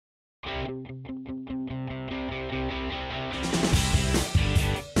Welcome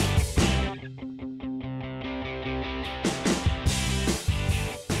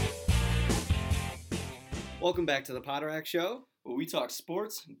back to the Poterack Show, where we talk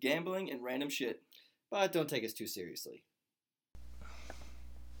sports, gambling, and random shit. But don't take us too seriously.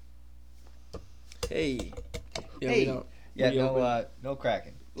 Hey. No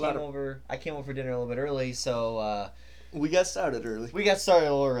cracking. I came over for dinner a little bit early, so we got started early. A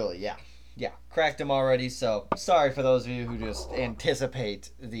little early, yeah. Yeah, cracked them already, so sorry for those of you who just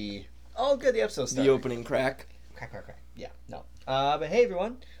anticipate the episode started. The opening crack. Crack. Yeah, no. But hey,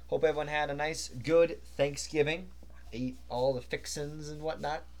 everyone. Hope everyone had a nice, good Thanksgiving. Ate all the fixins and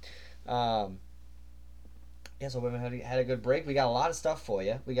whatnot. So everyone had a good break. We got a lot of stuff for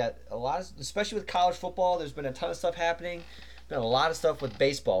you. We got a lot, especially with college football. There's been a ton of stuff happening. Been a lot of stuff with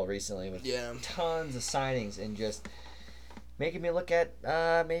baseball recently, with tons of signings, and just making me look at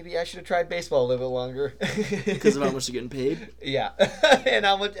maybe I should have tried baseball a little bit longer because of how much you're getting paid. Yeah, and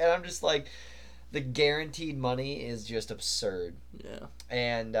I'm just like, the guaranteed money is just absurd. Yeah.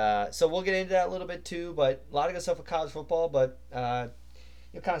 And so we'll get into that a little bit too, but a lot of good stuff with college football. But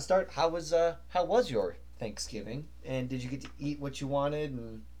you'll kind of start. How was your Thanksgiving? And did you get to eat what you wanted?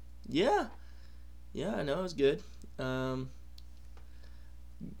 And yeah, I know it was good. On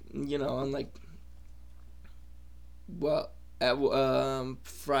at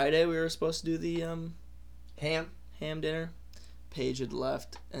Friday we were supposed to do the ham dinner. Paige had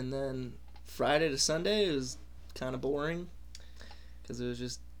left, and then Friday to Sunday it was kind of boring because it was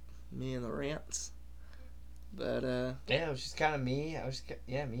just me and the rants. But it was just kind of me.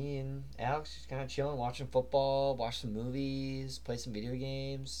 Me and Alex just kind of chilling, watching football, watch some movies, play some video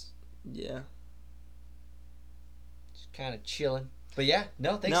games. Yeah. Just kind of chilling. But yeah,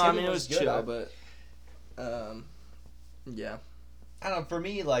 Thanksgiving it was good, chill, but yeah. I don't know, for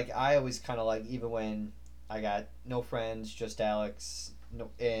me, like, I always kind of like, even when I got no friends, just Alex,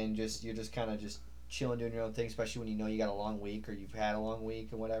 and you're just kind of just chilling, doing your own thing, especially when you know you got a long week or you've had a long week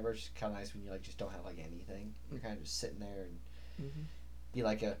and whatever. It's just kind of nice when you like just don't have like anything. You're kind of just sitting there and be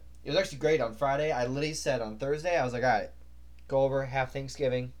like it was actually great on Friday. I literally said on Thursday, I was like, all right, go over, have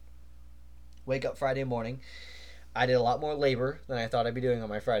Thanksgiving, wake up Friday morning. I did a lot more labor than I thought I'd be doing on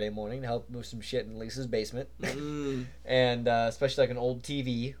my Friday morning to help move some shit in Lisa's basement. And especially like an old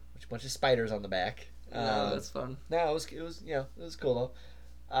TV with a bunch of spiders on the back. That's fun. No, it was cool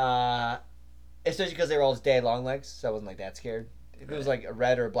though. Especially because they were all just daddy long legs, so I wasn't like that scared. If it was like a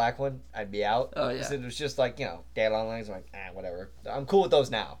red or a black one, I'd be out. Oh yeah. So it was just like, daddy long legs. I'm like, whatever. I'm cool with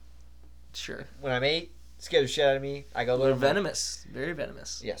those now. Sure. When I'm 8, scared the shit out of me. I go. They're venomous, very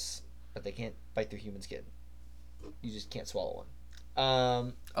venomous. Yes, but they can't bite through human skin. You just can't swallow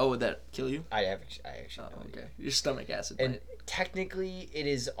one. Would that kill you? I actually. Oh, okay. Your stomach acid. And technically, it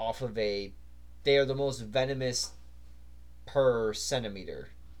is off of they are the most venomous per centimeter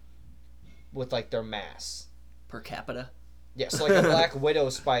with like their mass per capita. Yeah, so like a black widow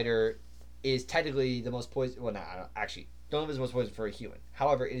spider is technically the most poison. Well, actually, don't know if it's the most poison for a human.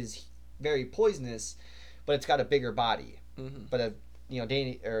 However, it is very poisonous, but it's got a bigger body. Mm-hmm. But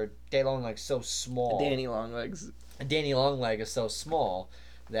Danny Longleg is so small. Danny Longlegs. A Danny Longleg is so small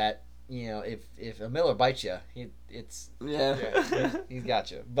that if a Miller bites you, he's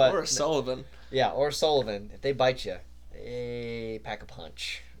got you. But or a Sullivan. Yeah, or a Sullivan. If they bite you, they pack a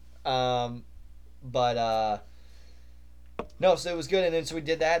punch. No, so it was good, and then so we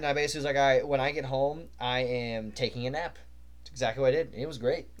did that, and I basically was like, all right, when I get home, I am taking a nap. That's exactly what I did. It was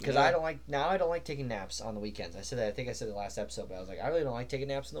great because I don't like taking naps on the weekends. I think I said it last episode, but I was like, I really don't like taking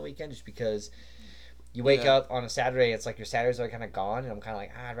naps on the weekend just because you wake up on a Saturday, it's like your Saturdays are kind of gone, and I'm kind of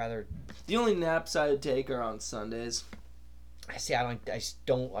like, I'd rather. The only naps I would take are on Sundays. I just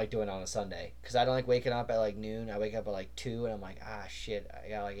don't like doing it on a Sunday because I don't like waking up at like noon. I wake up at like 2, and I'm like, shit, I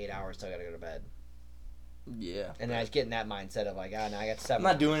got like 8 hours, so I gotta go to bed. Yeah. And then I was getting that mindset of like, now I got 7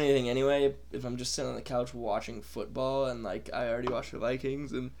 I'm not doing anything anyway. If I'm just sitting on the couch watching football and like I already watched the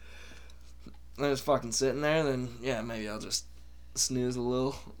Vikings and I'm just fucking sitting there, then maybe I'll just snooze a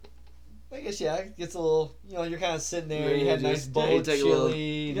little. I guess it gets a little. You're kind of sitting there. You had a nice bowl of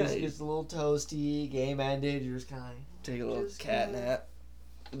chili. Just gets a little toasty. Game ended. You're just kind of take a little cat nap.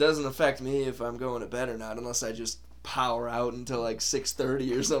 It doesn't affect me if I'm going to bed or not, unless I just power out until like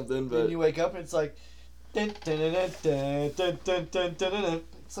 6:30 or something. But then you wake up and it's like. It's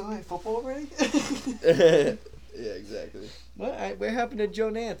like football already? Yeah, exactly. What happened to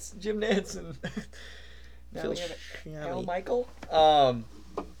Jim Nance and now we have Al Michael?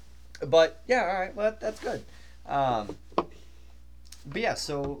 But yeah, all right, well that's good. But yeah,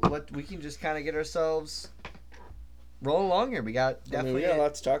 so we can just kind of get ourselves rolling along here. We got definitely. we got a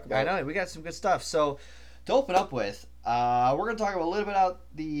lot to talk about. I know we got some good stuff. So to open up with, we're gonna talk a little bit about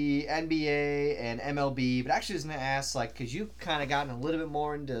the NBA and MLB, but actually, I was gonna ask because you've kind of gotten a little bit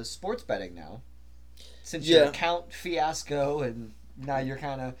more into sports betting now, since your account fiasco, and now you're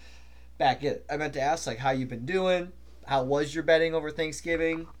kind of back in. I meant to ask how you've been doing. How was your betting over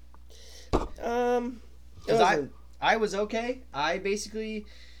Thanksgiving? Because I was okay.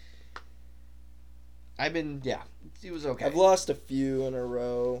 It was okay. I've lost a few in a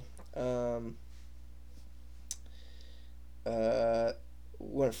row.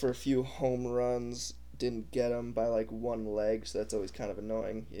 Went for a few home runs, didn't get them by one leg, so that's always kind of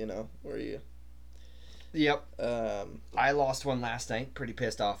annoying, where you... Yep. I lost one last night, pretty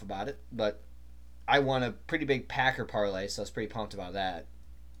pissed off about it, but I won a pretty big Packer parlay, so I was pretty pumped about that.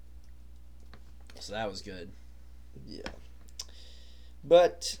 So that was good. Yeah.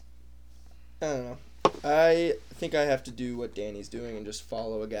 But, I don't know. I think I have to do what Danny's doing and just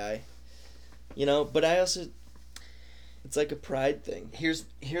follow a guy. But I also... It's like a pride thing. Here's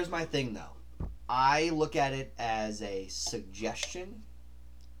my thing, though. I look at it as a suggestion.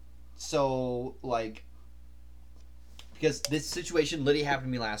 So, because this situation literally happened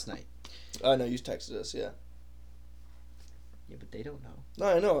to me last night. I know, you texted us, yeah. Yeah, but they don't know. No,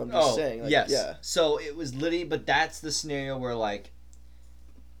 I know, I'm just saying. Yes. Yeah. So, it was literally, but that's the scenario where,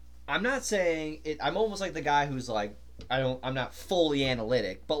 I'm not saying, I'm almost like the guy who's I'm not fully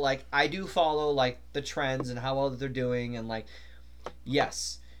analytic, but I do follow the trends and how well they're doing, and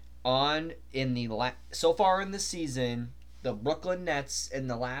yes, so far in the season, the Brooklyn Nets in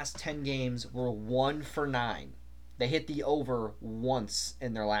the last 10 games were 1 for 9. They hit the over once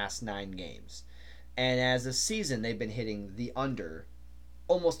in their last 9 games, and as a season, they've been hitting the under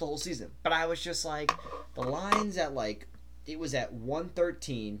almost the whole season. But I was just the line's at it was at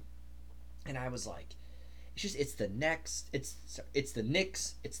 113, and I was it's the Knicks, it's the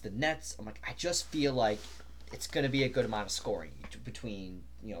Knicks, it's the Nets. I'm I just feel it's going to be a good amount of scoring between,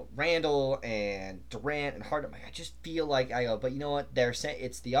 Randall and Durant and Harden. I just feel I go, but you know what? They're saying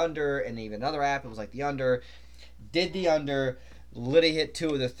it's the under, and even another app, it was the under. Did the under, literally hit 2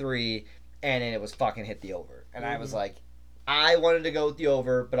 of the 3, and then it was fucking hit the over. And I was I wanted to go with the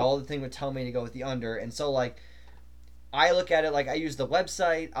over, but all the thing would tell me to go with the under. And so, I look at it I use the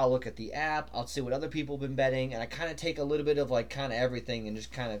website, I'll look at the app, I'll see what other people have been betting, and I kind of take a little bit of kind of everything and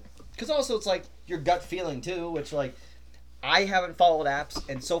just kind of, because also it's your gut feeling too, which I haven't followed apps,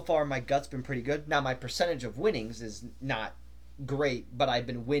 and so far my gut's been pretty good. Now my percentage of winnings is not great, but I've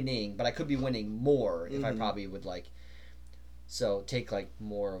been winning, but I could be winning more if I probably would so take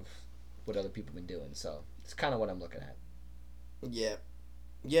more of what other people have been doing. So it's kind of what I'm looking at.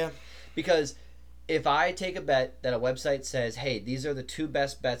 Yeah. Because if I take a bet that a website says, hey, these are the 2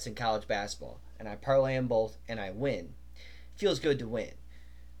 best bets in college basketball, and I parlay them both and I win, it feels good to win.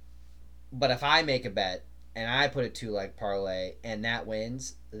 But if I make a bet and I put it to parlay and that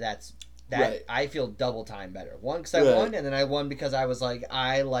wins, that right. I feel double time better. One, because I won, and then I won because I was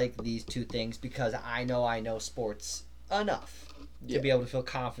I like these 2 things because I know sports enough to be able to feel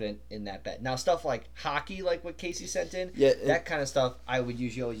confident in that bet. Now, stuff like hockey, what Casey sent in, that kind of stuff, I would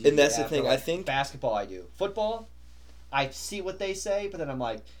usually always use. And that's the thing, I think... Basketball, I do. Football, I see what they say, but then I'm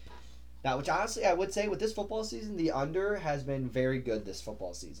now, which honestly, I would say with this football season, the under has been very good this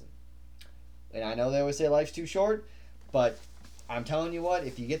football season. And I know they always say life's too short, but I'm telling you what,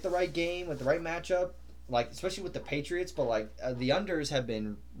 if you get the right game with the right matchup, especially with the Patriots, but the unders have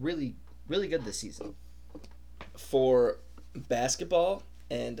been really, really good this season. For basketball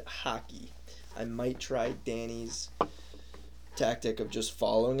and hockey, I might try Danny's tactic of just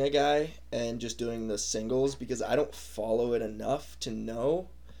following a guy and just doing the singles, because I don't follow it enough to know.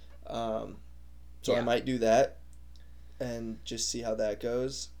 So I might do that and just see how that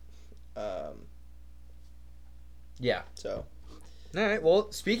goes. So. All right.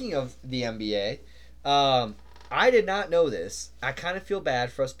 Well, speaking of the NBA, I did not know this. I kind of feel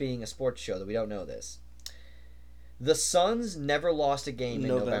bad for us being a sports show that we don't know this. The Suns never lost a game in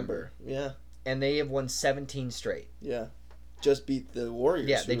November. Yeah. And they have won 17 straight. Yeah. Just beat the Warriors.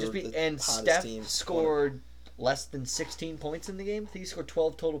 Yeah, they just beat, and Steph scored less than 16 points in the game. I think he scored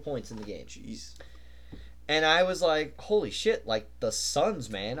 12 total points in the game. Jeez. And I was holy shit, the Suns,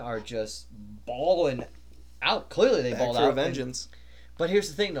 man, are just balling out. Clearly they balled out. For a vengeance. But here's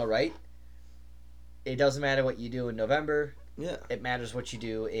the thing, though, right? It doesn't matter what you do in November. Yeah. It matters what you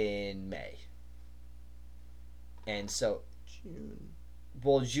do in May. And so... June.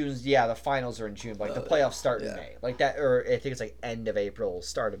 Well, June's... Yeah, the finals are in June. But the playoffs start in May. That, or I think it's end of April,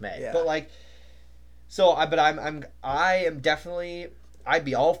 start of May. Yeah. But so, I am definitely I'd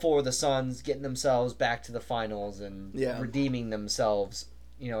be all for the Suns getting themselves back to the finals and redeeming themselves,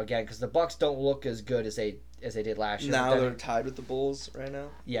 again, because the Bucks don't look as good as they did last year. Now they're tied with the Bulls right now.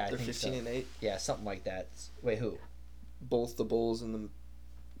 Yeah, they're 15-8. Yeah, something like that. Wait, who? Both the Bulls and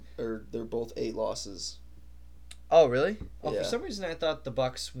they're both 8 losses. Oh, really? Oh, yeah. For some reason I thought the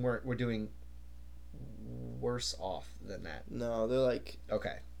Bucks were doing worse off than that. No, they're like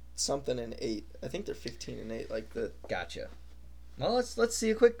okay, something in 8. I think they're 15-8. Like the. Gotcha. Well, let's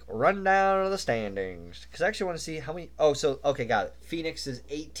see a quick rundown of the standings because I actually want to see how many. Oh, okay, got it. Phoenix is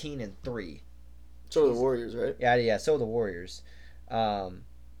 18-3. So are the Warriors, right? Yeah. So are the Warriors. 17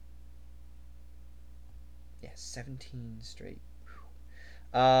 straight.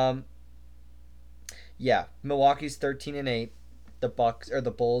 Yeah, Milwaukee's 13-8. The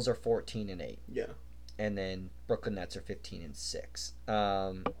Bulls are 14-8. Yeah. And then Brooklyn Nets are 15-6.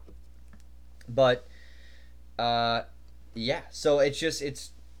 But yeah, so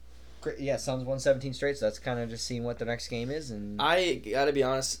it's great. Yeah, Suns won 17 straight, so that's kind of just seeing what the next game is. And I gotta be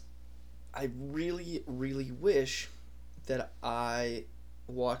honest, I really, really wish that I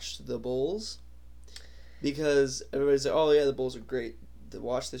watched the Bulls because everybody's like, "Oh yeah, the Bulls are great to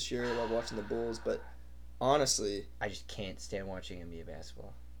watch this year. I love watching the Bulls," but honestly, I just can't stand watching NBA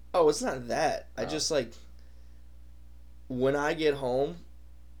basketball. Oh, it's not that. I just like when I get home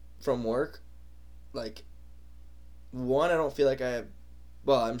from work, like one, I don't feel like I have.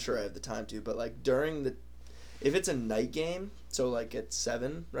 Well, I'm sure I have the time to, but like if it's a night game, so like at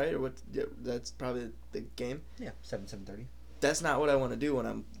 7, right, or what? Yeah, that's probably the game. Yeah, 7:30. That's not what I want to do when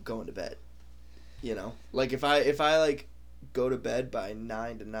I'm going to bed. Like if I like go to bed by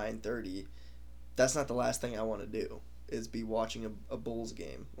 9 to 9:30, that's not the last thing I want to do. Is be watching a Bulls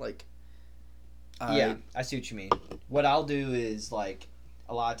game. Like, I see what you mean. What I'll do is like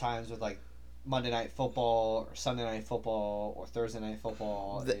a lot of times with like Monday Night Football or Sunday Night Football or Thursday Night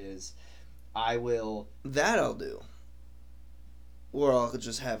Football I'll do. Or I'll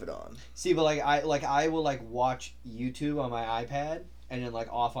just have it on. See, but I will like watch YouTube on my iPad and then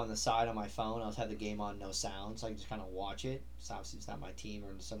like off on the side on my phone I'll just have the game on no sound, so I can just kind of watch it. So obviously it's not my team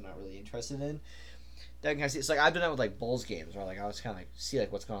or something I'm not really interested in. Then can I see? It's like I've done that with like Bulls games, where like I was kind of like see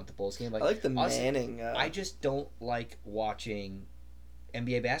like what's going on with the Bulls game. Like I like the Manning. I just don't like watching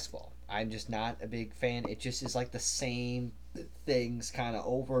NBA basketball. I'm just not a big fan. It just is like the same things kind of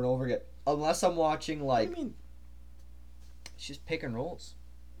over and over again. Unless I'm watching like, it's just pick and rolls.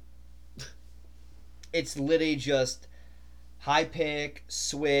 It's literally just high pick,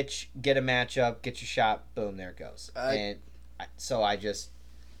 switch, get a matchup, get your shot, boom, there it goes. I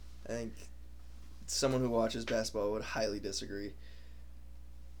think someone who watches basketball would highly disagree.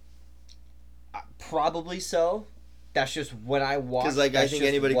 Probably so. That's just when I watch. Because like I think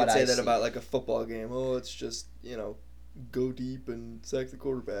anybody could say that about like a football game. Oh, it's just go deep and sack the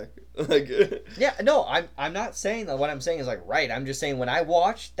quarterback. Like yeah, no, I'm not saying that. What I'm saying is like right. I'm just saying when I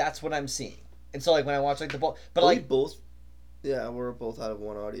watch, that's what I'm seeing. And so like when I watch like the ball, but like both. Yeah, we're both out of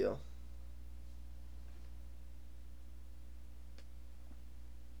one audio.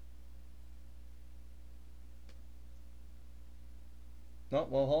 No,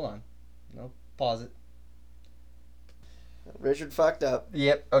 well, hold on. No, pause it. Richard fucked up.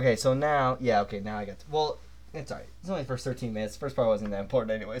 Yep. Okay, so now, now I got to, well, it's alright. It's only the first 13 minutes. First part wasn't that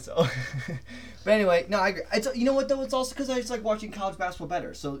important anyway, so. But anyway, no, I agree. You know what, though? It's also because I just like watching college basketball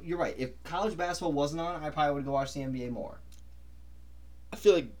better. So you're right. If college basketball wasn't on, I probably would go watch the NBA more. I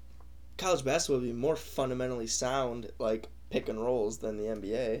feel like college basketball would be more fundamentally sound, like, pick and rolls than the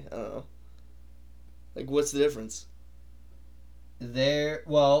NBA. I don't know. Like, what's the difference?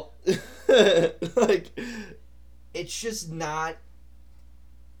 Well, like, it's just not.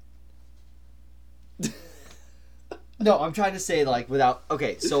 No, I'm trying to say like without.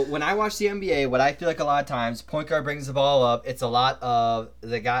 Okay, so when I watch the NBA, what I feel like a lot of times, point guard brings the ball up. It's a lot of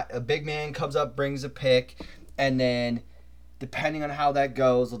a big man comes up, brings a pick, and then depending on how that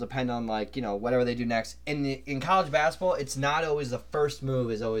goes, will depend on like whatever they do next. In college basketball, it's not always the first move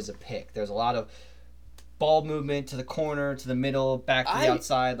is always a pick. There's a lot of ball movement to the corner, to the middle, back to the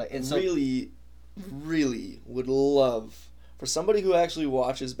outside. Like, and so really would love for somebody who actually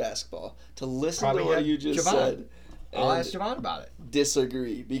watches basketball to listen to what you just said. I'll ask Javon about it.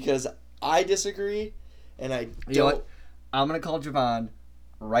 Disagree, because I disagree, and I don't. You know what? I'm gonna call Javon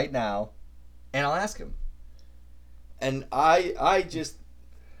right now, and I'll ask him. And I just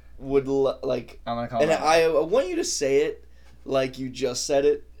would like. I'm gonna call. And I want you to say it like you just said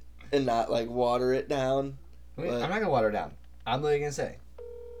it, and not like water it down. I'm not gonna water it down. I'm literally gonna say.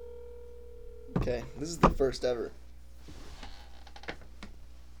 Okay, this is the first ever.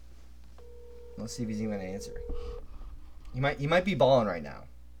 Let's see if he's even gonna answer. He might be balling right now.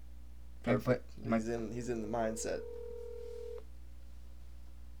 Perfect. He's in the mindset.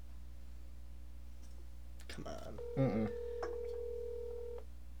 Come on. Mm-mm.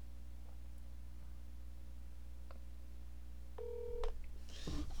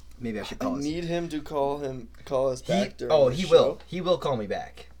 Maybe I should call us. Need him to call us back during the he show. will. He will call me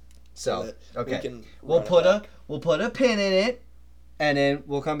back. So okay, we'll put a pin in it, and then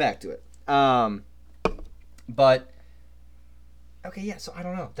we'll come back to it. But okay, yeah. So I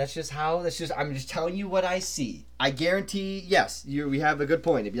don't know. I'm just telling you what I see. I guarantee. Yes, we have a good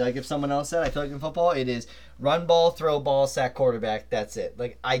point. It'd be like if someone else said, I feel like in football, it is run ball, throw ball, sack quarterback. That's it.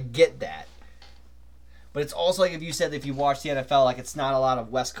 Like I get that. But it's also like if you said that if you watch the NFL, like it's not a lot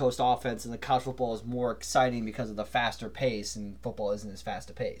of West Coast offense, and the college football is more exciting because of the faster pace, and football isn't as fast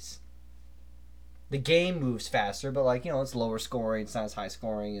a pace. The game moves faster, but like it's lower scoring. It's not as high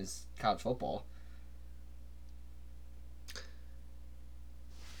scoring as college football.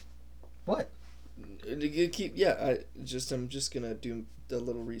 What? I'm just gonna do a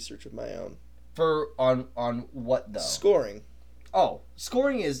little research of my own. On what though? Scoring. Oh,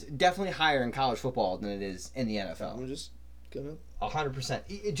 scoring is definitely higher in college football than it is in the NFL. I'm just gonna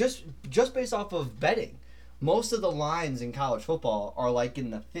 100%. Just based off of betting, most of the lines in college football are like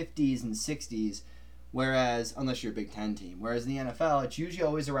in the 50s and 60s, whereas unless you're a Big Ten team, whereas in the NFL it's usually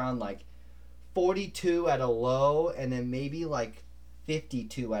always around like 42 at a low and then maybe like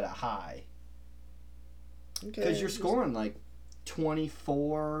 52 at a high. Okay. Because you're scoring like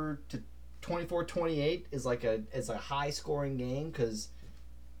 24-28 is like a high scoring game because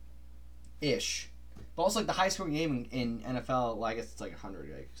ish. But also like the high scoring game in NFL, like I guess it's like 100,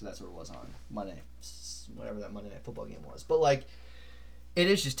 right? So that's what it was on Monday, whatever that Monday Night Football game was. But like it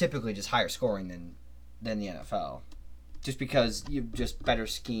is just typically just higher scoring than the NFL, just because you've just better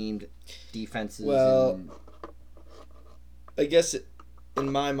schemed defenses. Well, I guess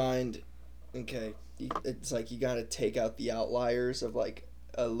in my mind, okay, it's like you got to take out the outliers of like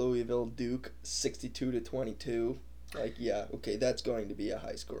a Louisville Duke 62-22. Like, yeah, okay, that's going to be a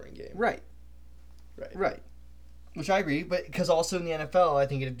high scoring game. Right. Which I agree, but because also in the NFL, I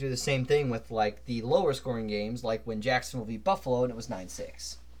think it'd do the same thing with like the lower scoring games, like when Jacksonville beat Buffalo and it was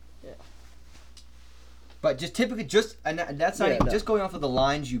 9-6. Yeah. But just typically, just going off of the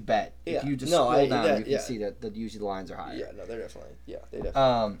lines you bet. Yeah. If you just scroll down, you can see that usually the lines are higher. Yeah, no, they definitely.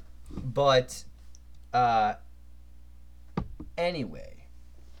 But anyway.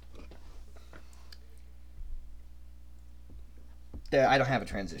 I don't have a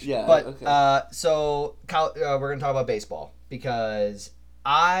transition. Yeah, but okay. So we're gonna talk about baseball because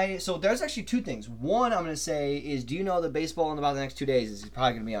there's actually two things. One I'm gonna say is, do you know that baseball in about the next 2 days is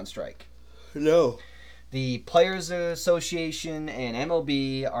probably gonna be on strike? No. The Players Association and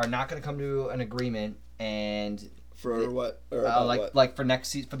MLB are not gonna come to an agreement, and for what? Or what? Like for next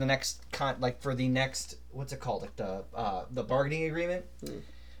season, for the next what's it called? Like the bargaining agreement.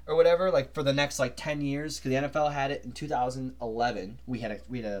 Or whatever, like for the next 10 years, because the NFL had it in 2011. We had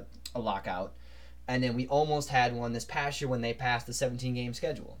a lockout, and then we almost had one this past year when they passed the 17-game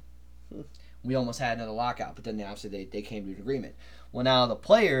schedule. We almost had another lockout, but then obviously they came to an agreement. Well, now the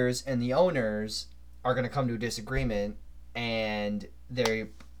players and the owners are going to come to a disagreement, and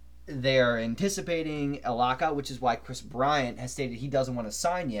they are anticipating a lockout, which is why Chris Bryant has stated he doesn't want to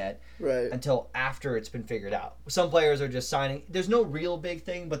sign yet until after it's been figured out. Some players are just signing. There's no real big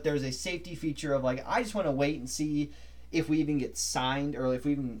thing, but there's a safety feature of I just want to wait and see if we even get signed or if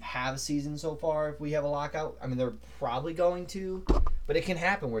we even have a season so far if we have a lockout. I mean, they're probably going to, but it can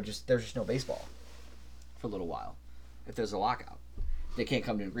happen where there's just no baseball for a little while if there's a lockout. They can't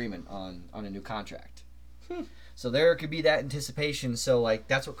come to an agreement on a new contract. So there could be that anticipation. So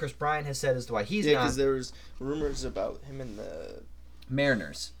that's what Chris Bryant has said as to why he's not. Yeah, because there was rumors about him and the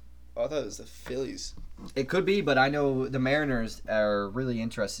Mariners. Oh, I thought it was the Phillies. It could be, but I know the Mariners are really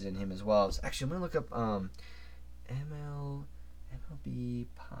interested in him as well. Actually, I'm gonna look up MLB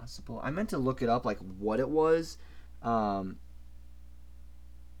possible. I meant to look it up what it was. I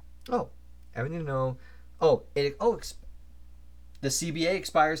need to know. The CBA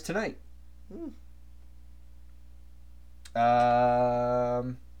expires tonight.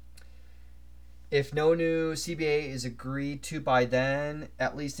 If no new CBA is agreed to by then,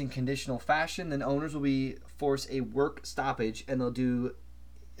 at least in conditional fashion, then owners will be forced a work stoppage, and they'll do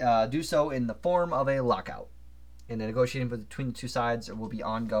so in the form of a lockout. And the negotiating between the two sides will be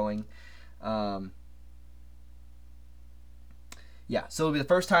ongoing. So it'll be the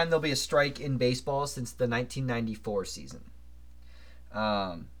first time there'll be a strike in baseball since the 1994 season.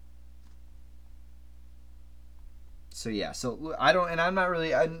 So I don't, and I'm not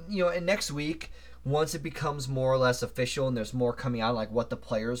really, and next week Once it becomes more or less official and there's more coming out, like what the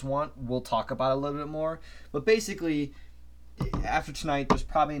players want, we'll talk about it a little bit more. But basically, after tonight, there's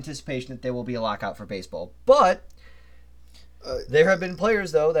probably anticipation that there will be a lockout for baseball. But there have been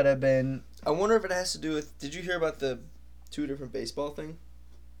players, though, that have been... I wonder if it has to do with... Did you hear about the 2 different baseball thing?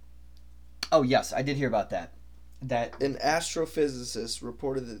 Oh, yes, I did hear about that. An astrophysicist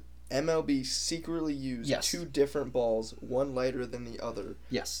reported that MLB secretly used 2 different balls, one lighter than the other.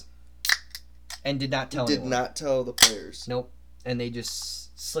 Yes. And did not tell anyone. Did not tell the players. Nope. And they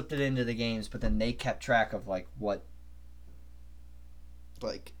just slipped it into the games, but then they kept track of, what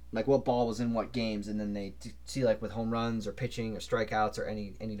what ball was in what games, and then they see, with home runs or pitching or strikeouts or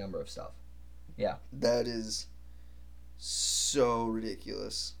any number of stuff. Yeah. That is so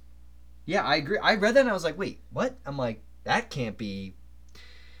ridiculous. Yeah, I agree. I read that and I was like, wait, what? I'm like, that can't be...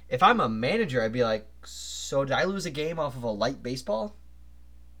 If I'm a manager, I'd be like, so did I lose a game off of a light baseball?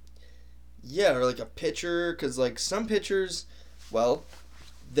 Yeah, or a pitcher, because some pitchers, well,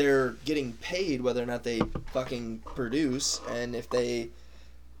 they're getting paid whether or not they fucking produce, and if they,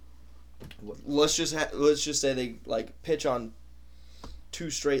 let's just say they pitch on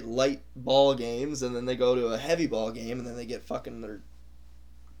 2 straight light ball games, and then they go to a heavy ball game, and then they get fucking their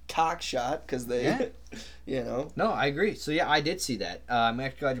cock shot because they, No, I agree. So yeah, I did see that. I'm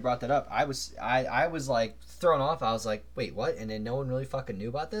actually glad you brought that up. I was thrown off. I was like, wait, what? And then no one really fucking knew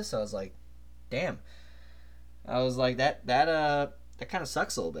about this. So I was like, damn. I was like, that kind of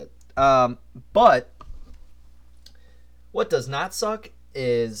sucks a little bit. But what does not suck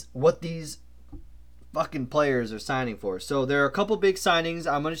is what these fucking players are signing for. So there are a couple big signings.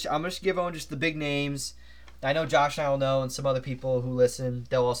 I'm gonna give on just the big names. I know Josh and I will know, and some other people who listen,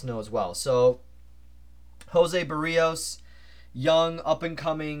 they'll also know as well. So, Jose Barrios, young,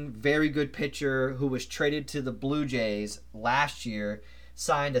 up-and-coming, very good pitcher who was traded to the Blue Jays last year,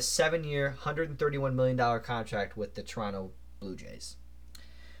 signed a 7-year, $131 million contract with the Toronto Blue Jays.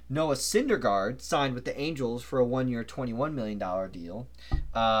 Noah Syndergaard signed with the Angels for a 1-year, $21 million deal,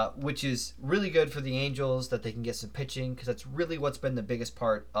 which is really good for the Angels that they can get some pitching, because that's really what's been the biggest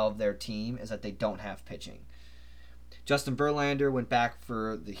part of their team, is that they don't have pitching. Justin Verlander went back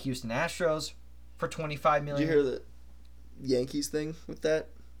for the Houston Astros for $25 million. Did you hear the Yankees thing with that?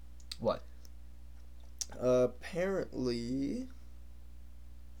 What? Apparently,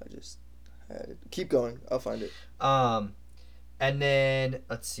 I just had it. Keep going. I'll find it. And then,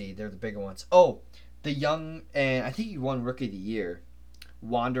 let's see, they're the bigger ones. Oh, the young, and I think he won Rookie of the Year,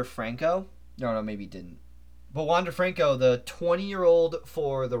 Wander Franco. No, maybe he didn't. But Wander Franco, the 20-year-old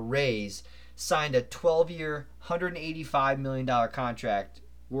for the Rays, signed a 12-year, $185 million contract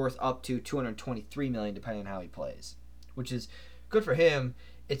worth up to $223 million, depending on how he plays, which is good for him.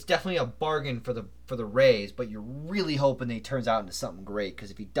 It's definitely a bargain for the Rays, but you're really hoping that he turns out into something great,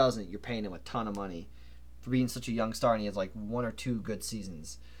 because if he doesn't, you're paying him a ton of money for being such a young star, and he has 1 or 2 good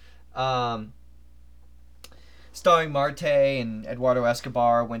seasons. Starring Marte and Eduardo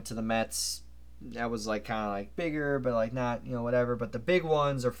Escobar went to the Mets. That was kind of bigger, but not, whatever. But the big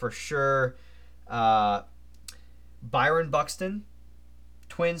ones are for sure Byron Buxton,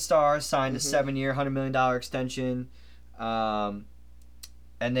 Twin Stars, signed a 7-year, $100 million extension. And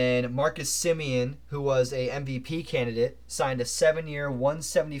then Marcus Semien, who was a MVP candidate, signed a 7-year,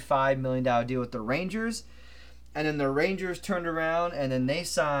 $175 million deal with the Rangers. And then the Rangers turned around, and then they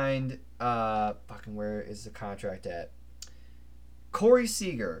signed, where is the contract at? Corey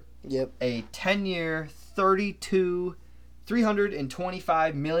Seager. Yep. A 10-year,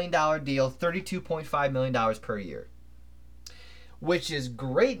 $325 million deal, $32.5 million per year. Which is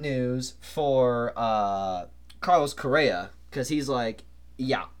great news for Carlos Correa, because he's like,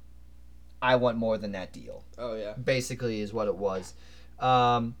 yeah, I want more than that deal. Oh, yeah. Basically is what it was.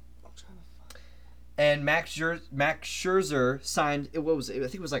 And Max Scherzer signed, I think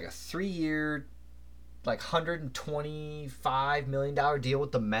it was a 3-year, $125 million deal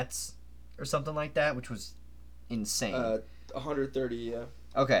with the Mets or something like that, which was insane. 130, yeah.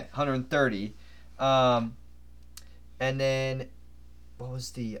 Okay, 130. And then, what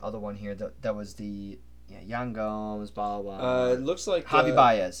was the other one here? That was the... Yeah, Yan Gomes, blah, blah, blah. It looks like... Javi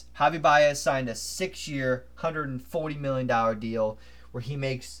Baez. Javi Baez signed a 6-year, $140 million deal where he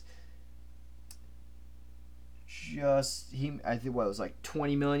makes I think, what, it was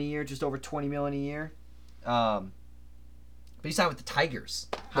 $20 million a year, just over $20 million a year. But he signed with the Tigers.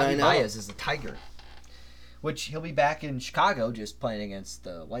 Javi Baez is the Tiger. Which he'll be back in Chicago just playing against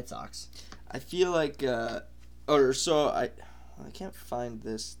the White Sox. I feel like... I can't find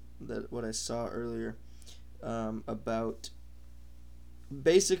what I saw earlier. About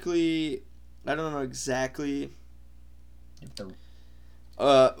basically, I don't know exactly.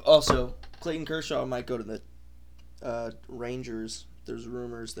 Also, Clayton Kershaw might go to the Rangers. There's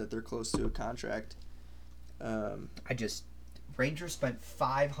rumors that they're close to a contract. Rangers spent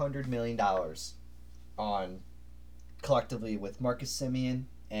 $500 million on collectively with Marcus Semien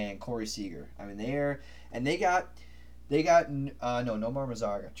and Corey Seager. I mean, they got Nomar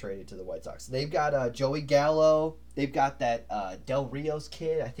Mazar got traded to the White Sox. They've got Joey Gallo. They've got that Del Rio's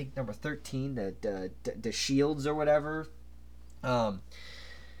kid, I think number 13, the Shields or whatever.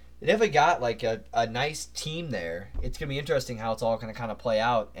 They definitely got like a nice team there. It's gonna be interesting how it's all gonna kind of play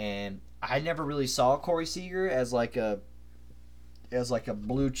out. And I never really saw Corey Seager as like a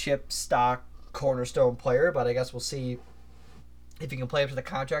blue chip stock cornerstone player, but I guess we'll see if he can play up to the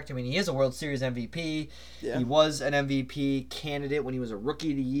contract. I mean, he is a World Series MVP. Yeah. He was an MVP candidate when he was a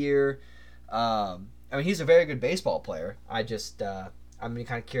Rookie of the Year. I mean, he's a very good baseball player. I'm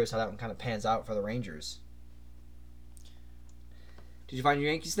kind of curious how that one kind of pans out for the Rangers. Did you find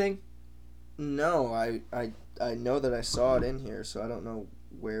your Yankees thing? No, I know that I saw it in here, so I don't know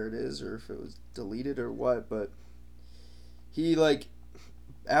where it is or if it was deleted or what, but he, like,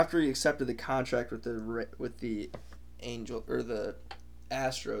 after he accepted the contract with the Angel or the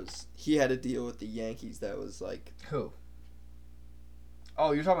Astros, he had a deal with the Yankees that was like... Who?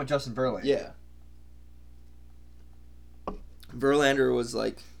 Oh, you're talking about Justin Verlander. Yeah. Verlander was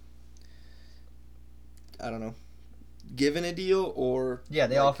like, I don't know, given a deal or... Yeah,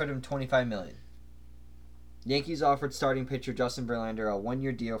 they offered him $25 million. Yankees offered starting pitcher Justin Verlander a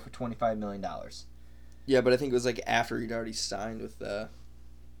 1-year deal for $25 million. Yeah, but I think it was like after he'd already signed with the...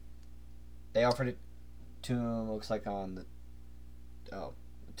 They offered it to him, looks like on the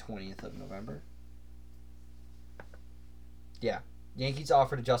 20th of November. Yeah. Yankees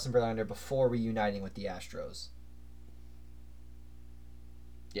offered to Justin Verlander before reuniting with the Astros.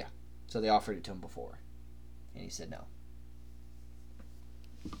 Yeah. So they offered it to him before. And he said no.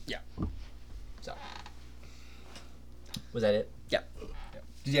 Yeah. So. Was that it? Yeah.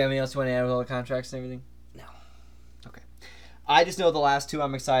 Did you have anything else you want to add with all the contracts and everything? No. Okay. I just know the last two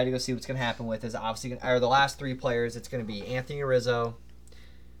I'm excited to go see what's going to happen with is obviously, or the last three players, it's going to be Anthony Rizzo,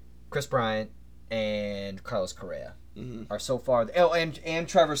 Chris Bryant, and Carlos Correa. Are so far. Oh, and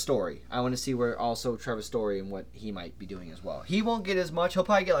Trevor Story. I want to see where also Trevor Story and what he might be doing as well. He won't get as much. He'll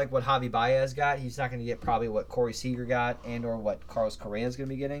probably get like what Javi Baez got. He's not going to get probably what Corey Seager got and or what Carlos Correa is going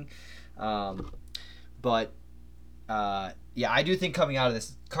to be getting. But I do think coming out of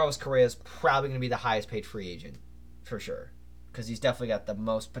this, Carlos Correa is probably going to be the highest paid free agent for sure. Because he's definitely got the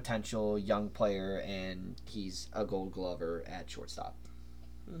most potential young player, and he's a Gold Glover at shortstop.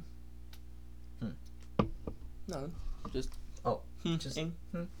 No, just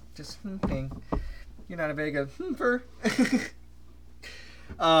ping. You're not a very good for.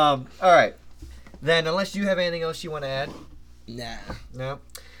 All right. Then, unless you have anything else you want to add, nah, no.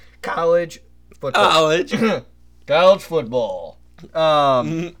 College football. College football.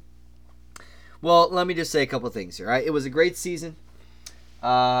 Well, let me just say a couple of things here. Right? It was a great season.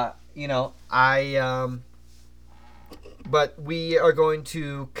 But we are going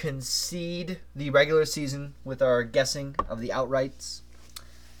to concede the regular season with our guessing of the outrights.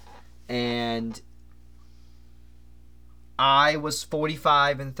 And I was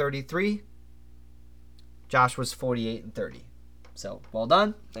 45-33. Josh was 48-30. So, well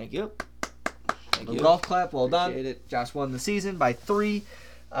done. Thank you. Golf clap, well done. Appreciate it. Josh won the season by 3.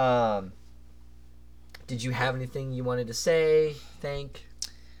 Did you have anything you wanted to say? Thank?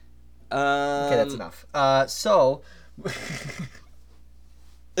 Okay, that's enough. No,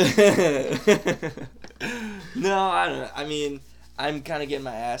 I don't know. I mean, I'm kind of getting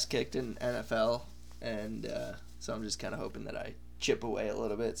my ass kicked in NFL, and so I'm just kind of hoping that I chip away a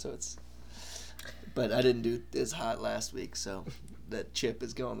little bit. But I didn't do as hot last week, so that chip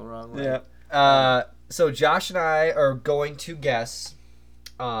is going the wrong way. Yeah. So Josh and I are going to guess.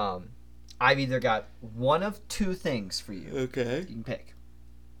 I've either got one of two things for you. Okay. You can pick.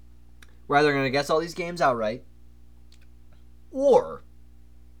 We're either going to guess all these games outright, or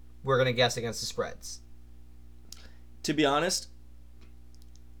we're going to guess against the spreads. To be honest,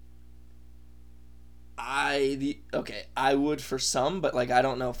 I would for some, but like I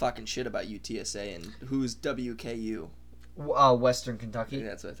don't know fucking shit about UTSA and who's WKU. Western Kentucky.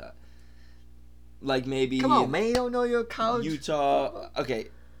 That's what I thought. Like maybe. Come on, man! You don't know your college. Utah. Okay,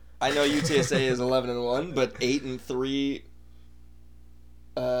 I know UTSA is 11-1, but 8-3.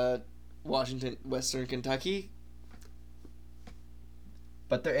 Washington, Western Kentucky.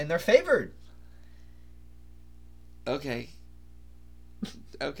 But they're favored. Okay.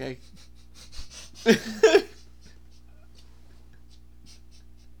 Okay,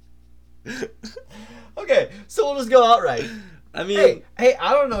 so we'll just go outright. I mean, hey,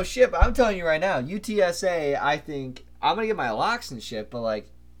 I don't know shit, but I'm telling you right now, UTSA. I think I'm gonna get my locks and shit, but like,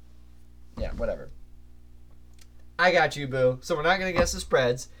 yeah, whatever. I got you, boo. So we're not gonna guess the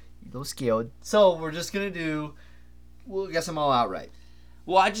spreads. You little skilled. So we're just gonna we'll guess them all outright.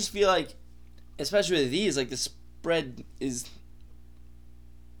 well, I just feel like, especially with these, like the spread is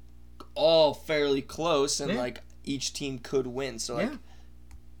all fairly close, and like each team could win. So like,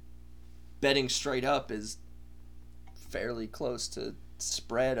 betting straight up is fairly close to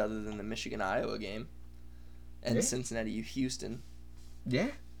spread, other than the Michigan-Iowa game and Cincinnati-Houston. Yeah.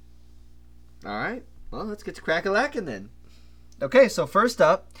 All right. Well, let's get to crack-a-lackin' then. Okay, so first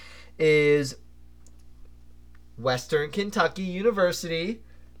up is Western Kentucky University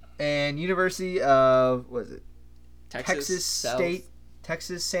and University of, what is it? Texas State,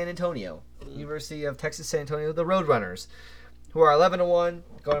 Texas San Antonio. University of Texas San Antonio, the Roadrunners, who are 11-1,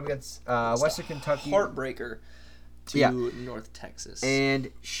 going up against Western Kentucky. Heartbreaker to North Texas. And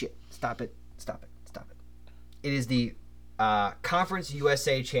shit, stop it. It is the Conference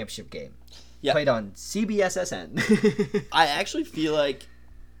USA Championship game. Yep. Played on CBSSN. I actually feel like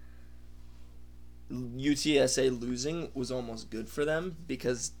UTSA losing was almost good for them,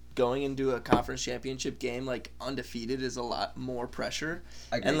 because going into a conference championship game like undefeated is a lot more pressure.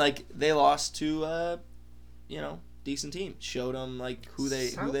 And like they lost to decent team. Showed them like who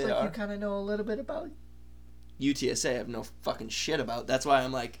they are. You kind of know a little bit about UTSA. I have no fucking shit about. That's why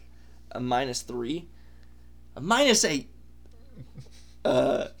I'm like a -3, a -8.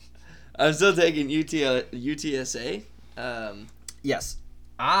 I'm still taking UTSA. Yes.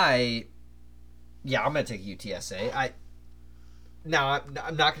 I'm going to take UTSA. I'm not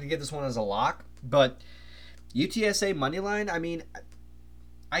going to give this one as a lock, but UTSA money line, I mean,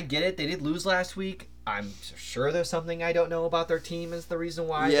 I get it. They did lose last week. I'm sure there's something I don't know about their team is the reason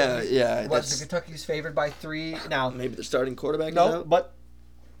why. Western Kentucky's favored by 3. Now, maybe their starting quarterback is out. out. But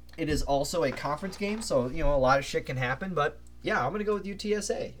it is also a conference game, so, a lot of shit can happen, but yeah, I'm going to go with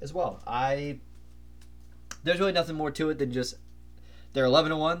UTSA as well. There's really nothing more to it than just they're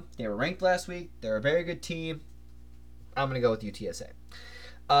 11-1. They were ranked last week. They're a very good team. I'm going to go with UTSA.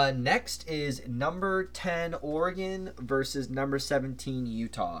 Next is number 10 Oregon versus number 17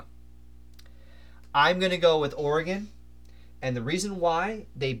 Utah. I'm going to go with Oregon, and the reason why,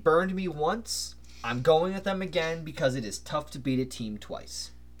 they burned me once. I'm going with them again because it is tough to beat a team twice.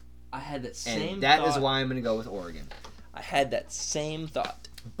 I had that same and that thought. is why I'm going to go with Oregon. I had that same thought.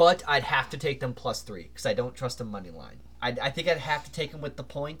 But I'd have to take them +3 because I don't trust the money line. I think I'd have to take them with the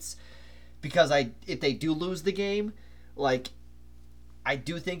points because if they do lose the game, like, I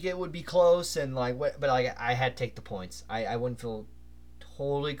do think it would be close, and but I had to take the points. I wouldn't feel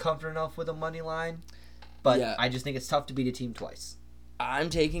totally comfortable enough with a money line, but I just think it's tough to beat a team twice. I'm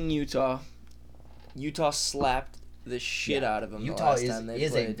taking Utah. Utah slapped the shit out of them. Utah the last time they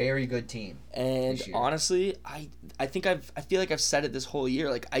is played. a very good team. And honestly, I feel like I've said it this whole year.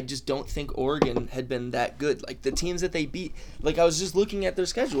 Like, I just don't think Oregon had been that good. Like, the teams that they beat, like, I was just looking at their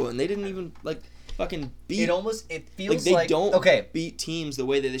schedule and they didn't even fucking beat. It feels like they don't beat teams the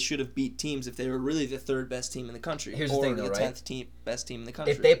way that they should have beat teams if they were really the 3rd best team in the country. Here's the thing, though, the right? 10th best team in the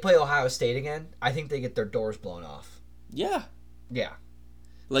country. If they play Ohio State again, I think they get their doors blown off. Yeah. Yeah.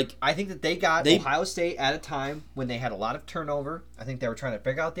 Like, I think that they got Ohio State at a time when they had a lot of turnover. I think they were trying to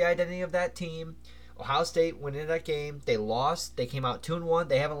figure out the identity of that team. Ohio State went into that game. They lost. They came out 2-1.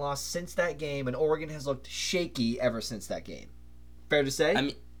 They haven't lost since that game, and Oregon has looked shaky ever since that game. Fair to say? I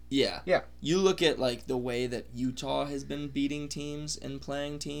mean, yeah. Yeah. You look at, like, the way that Utah has been beating teams and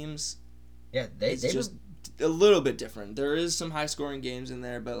playing teams. Yeah, it's just a little bit different. There is some high-scoring games in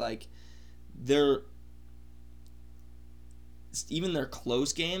there, but, like, even their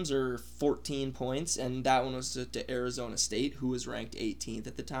close games are 14 points, and that one was to Arizona State, who was ranked 18th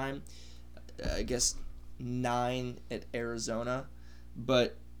at the time. I guess 9 at Arizona,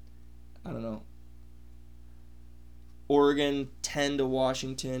 but I don't know. Oregon 10 to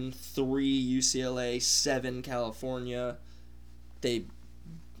Washington, 3 UCLA, 7 California. They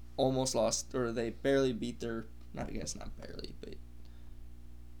almost lost, or they barely beat their. I guess not barely, but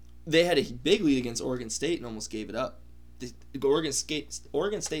they had a big lead against Oregon State and almost gave it up. Oregon State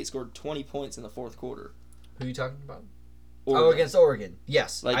scored 20 points in the 4th quarter. Who are you talking about? Oregon. Oh, against Oregon.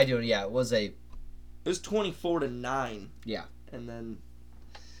 Yes, I do. Yeah, it was 24-9. Yeah. And then,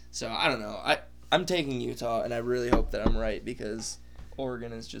 so I don't know. I'm taking Utah, and I really hope that I'm right because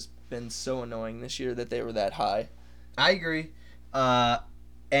Oregon has just been so annoying this year that they were that high. I agree. And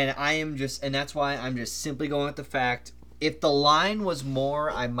that's why I'm just simply going with the fact. If the line was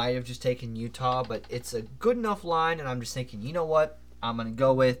more, I might have just taken Utah, but it's a good enough line, and I'm just thinking, you know what? I'm going to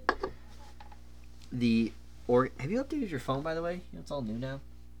go with the Or have you updated your phone, by the way? It's all new now.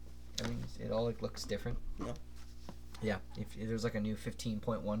 It all looks different. No. Yeah, if there's like a new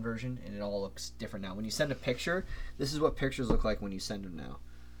 15.1 version, and it all looks different now. When you send a picture, this is what pictures look like when you send them now.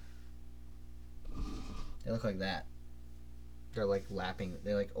 They look like that. They're like lapping.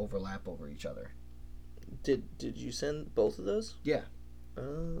 They like overlap over each other. Did you send both of those? Yeah.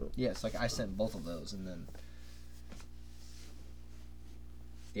 Oh. Yeah, it's like I sent both of those, and then.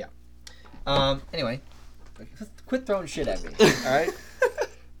 Yeah. Anyway, quit throwing shit at me. All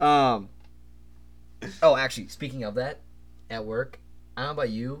right. Oh, actually, speaking of that, at work, I don't know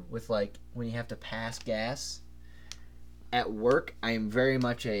about you, with like when you have to pass gas. At work, I am very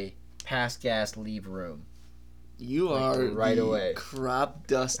much a pass gas, leave room. You like, are right the away crop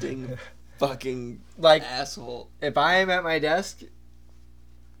dusting fucking like asshole. If I am at my desk,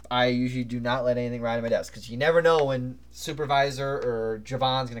 I usually do not let anything ride on my desk because you never know when supervisor or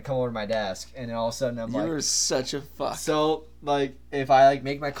Javon's gonna come over to my desk, and then all of a sudden I'm like, "You're such a fuck." So like, if I like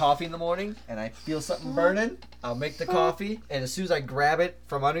make my coffee in the morning and I feel something burning, I'll make the coffee, and as soon as I grab it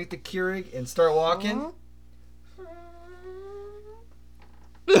from underneath the Keurig and start walking,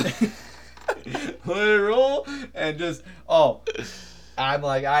 let it roll, and just I'm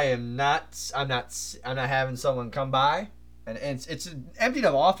like, I'm not having someone come by. And it's an emptied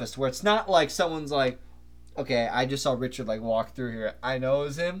up office where it's not like someone's like, okay, I just saw Richard like walk through here. I know it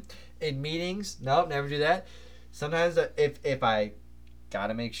was him. In meetings, nope, never do that. Sometimes if I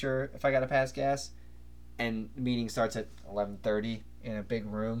gotta make sure if I gotta pass gas, and the meeting starts at 11:30 in a big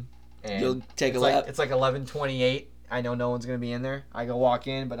room, and you'll take a lap. It's like 11:28. I know no one's gonna be in there. I go walk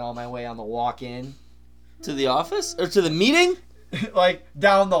in, but on my way on the walk in to the office or to the meeting, like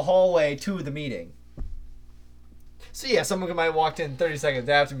down the hallway to the meeting. So yeah, someone might have walked in 30 seconds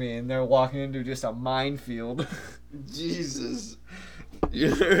after me, and they're walking into just a minefield. Jesus.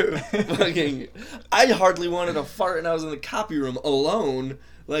 You're fucking... I hardly wanted to fart, and I was in the copy room alone,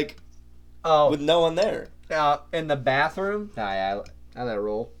 like, with no one there. In the bathroom? I let it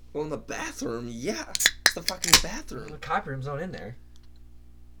roll. Well, in the bathroom, yeah. It's the fucking bathroom. The copy room's not in there.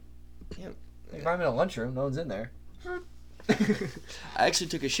 Yeah. If I'm in a lunchroom, no one's in there. I actually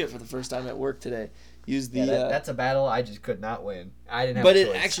took a shit for the first time at work today. Used the that's a battle I just could not win. I didn't have but a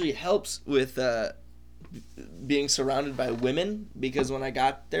choice. It actually helps with being surrounded by women, because when I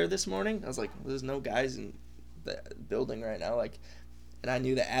got there this morning, I was like, there's no guys in the building right now, like, and I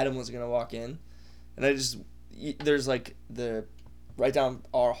knew that Adam was gonna walk in, and there's like right down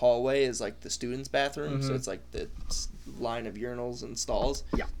our hallway is like the students' bathroom, so it's like the line of urinals and stalls.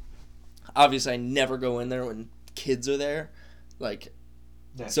 Yeah. Obviously, I never go in there when kids are there, like.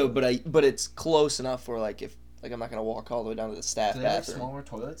 Yeah. So, but it's close enough for like if like I'm not gonna walk all the way down to the staff bathroom. Have smaller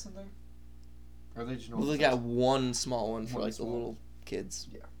toilets in there? Or are they just they got one small one for like the little kids.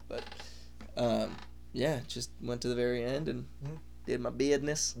 Yeah. But, yeah, just went to the very end and did my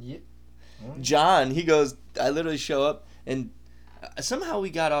business. Yeah. John, he goes. I literally show up, and somehow we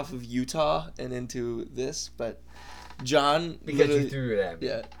got off of Utah and into this, but John because you threw it at me.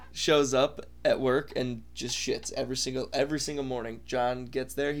 Yeah. Shows up at work and just shits every single morning. John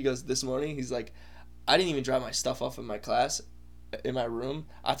gets there. He goes, this morning, he's like, I didn't even drop my stuff off in my room.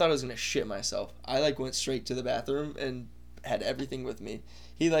 I thought I was going to shit myself. I like went straight to the bathroom and had everything with me.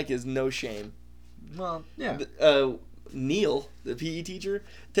 He like is no shame. Well, yeah. Neil, the PE teacher,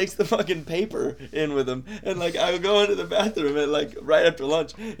 takes the fucking paper in with him, and like I would go into the bathroom and like right after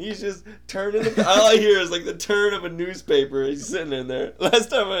lunch, he's just turning. All I hear is like the turn of a newspaper. He's sitting in there. Last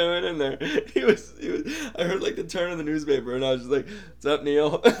time I went in there, he was. I heard like the turn of the newspaper, and I was just like, "What's up,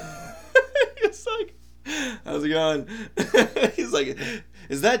 Neil?" It's like, "How's it going?" He's like,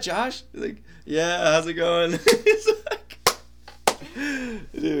 "Is that Josh?" He's like, "Yeah, how's it going?" He's like,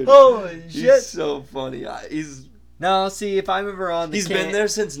 dude, holy shit, he's so funny. No, see, if I'm ever on the He's been there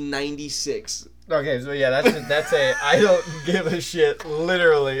since 96. Okay, so yeah, that's a I don't give a shit,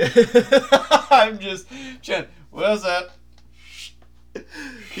 literally. I'm just Jen, what is that?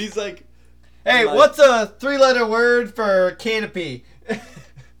 He's like, hey, what's a 3-letter word for canopy?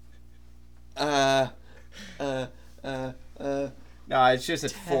 No, it's just a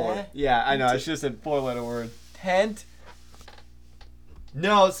 4. Yeah, I know, it's just a 4-letter word. Tent?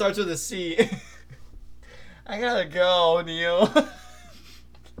 No, it starts with a C. I gotta go, Neil.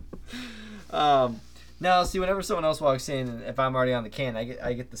 Now, see, whenever someone else walks in, and if I'm already on the can,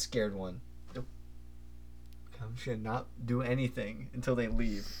 I get the scared one. I should not do anything until they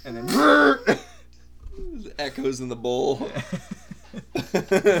leave, and then echoes in the bowl.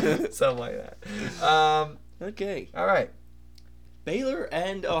 Something like that. Okay. All right. Baylor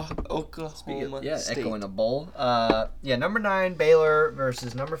and Oklahoma State. Echoing a bowl. Number 9 Baylor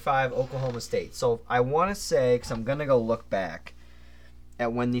versus number 5 Oklahoma State. So I want to say, because I'm gonna go look back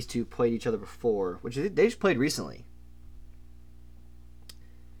at when these two played each other before, which they just played recently.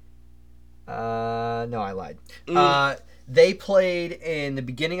 No, I lied. They played in the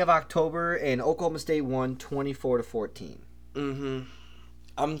beginning of October, and Oklahoma State won 24-14. Mm-hmm.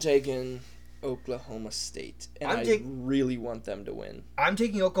 I'm taking Oklahoma State, and I really want them to win. I'm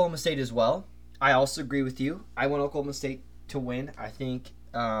taking Oklahoma State as well. I also agree with you. I want Oklahoma State to win. I think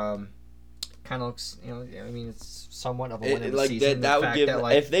kind of looks, it's somewhat of a win in the season. That would give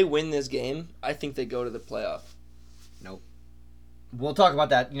if they win this game, I think they go to the playoff. Nope. We'll talk about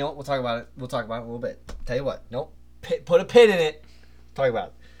that. You know what? We'll talk about it. We'll talk about it in a little bit. Tell you what. Nope. Put a pin in it. Talk about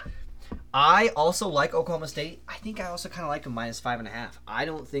it. I also like Oklahoma State. I think I also kind of like them -5.5. I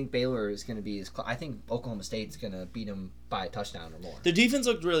don't think Baylor is going to be as close. I think Oklahoma State's going to beat them by a touchdown or more. Their defense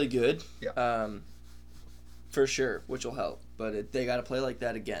looked really good. Yeah. For sure, which will help. But they got to play like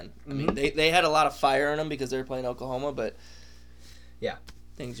that again. I mean, they had a lot of fire in them because they were playing Oklahoma, but yeah,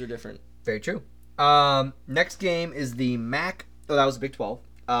 things are different. Very true. Next game is the MAC. Oh, that was the Big 12.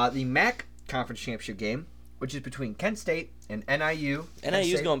 The MAC Conference Championship game, which is between Kent State and NIU.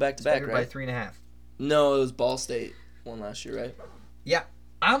 NIU's going back-to-back, right? By 3.5. No, it was Ball State won last year, right? Yeah.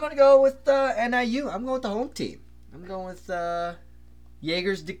 I'm going to go with NIU. I'm going with the home team. I'm going with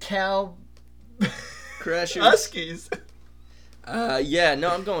Jaegers DeKalb Crashers. Huskies.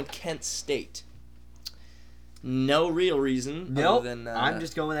 I'm going Kent State. No real reason. Nope. Other than, I'm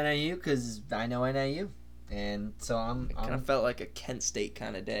just going with NIU because I know NIU. And so I'm kind of felt like a Kent State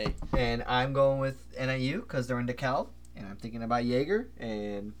kind of day. And I'm going with NIU because they're in DeKalb. And I'm thinking about Jaeger.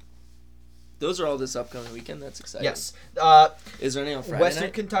 And those are all this upcoming weekend. That's exciting. Yes. Is there any on Friday Western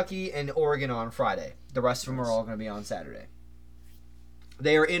night? Kentucky and Oregon on Friday. The rest of them are all going to be on Saturday.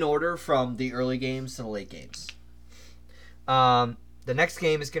 They are in order from the early games to the late games. The next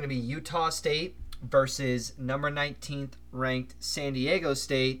game is going to be Utah State versus number 19th ranked San Diego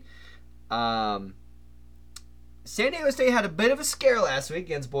State. San Diego State had a bit of a scare last week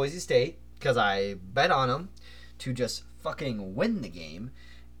against Boise State because I bet on them to just fucking win the game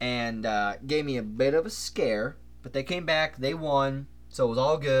and gave me a bit of a scare. But they came back, they won, so it was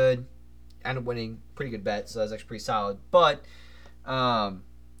all good. Ended up winning, pretty good bet, so that was actually pretty solid. But I'm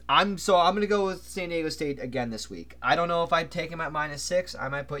going to go with San Diego State again this week. I don't know if I'd take them at -6. I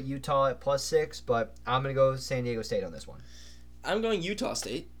might put Utah at +6, but I'm going to go with San Diego State on this one. I'm going Utah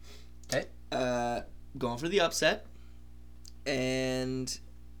State. Okay. Going for the upset. And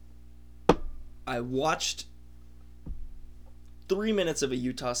I watched 3 minutes of a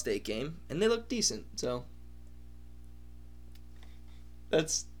Utah State game, and they looked decent. So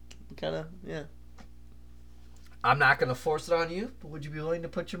that's kind of, yeah. I'm not going to force it on you, but would you be willing to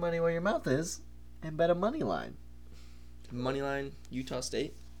put your money where your mouth is and bet a money line? Money line, Utah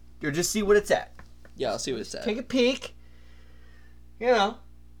State? Or just see what it's at. Yeah, I'll see what it's at. Take a peek. You know.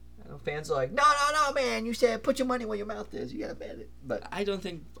 Fans are like, no, man. You said put your money where your mouth is. You got to bet it. But I don't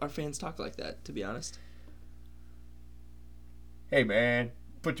think our fans talk like that, to be honest. Hey, man.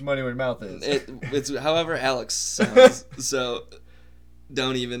 Put your money where your mouth is. It's however Alex sounds. So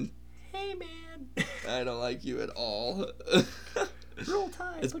don't even. Hey, man. I don't like you at all. Roll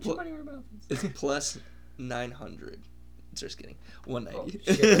Tide. Put your money where your mouth It's is. plus 900. Just kidding. 190.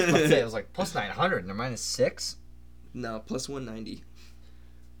 Oh, shit. I was about to say, it was like plus 900 and they're -6? No, plus 190.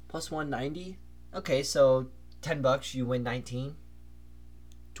 Plus 190? Okay, so $10, you win 19?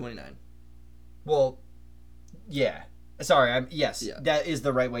 29. Well, yeah. Sorry, yes. Yeah. That is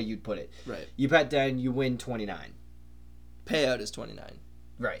the right way you'd put it. Right. You bet 10, you win 29. Payout is 29.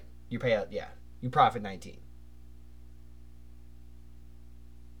 Right. You pay out, yeah. You profit 19.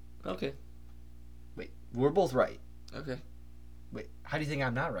 Okay. Wait, we're both right. Okay. Wait, how do you think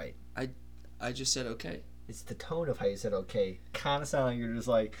I'm not right? I just said okay. It's the tone of how you said okay. Kind of sound like you're just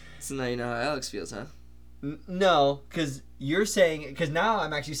like... So now you know how Alex feels, huh? No, because you're saying... Because now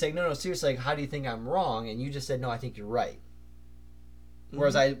I'm actually saying, no, seriously, like, how do you think I'm wrong? And you just said, no, I think you're right.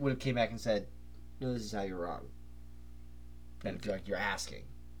 Whereas I would have came back and said, no, this is how you're wrong. Then I feel like you're asking.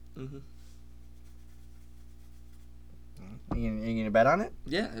 Mm-hmm. You going to bet on it?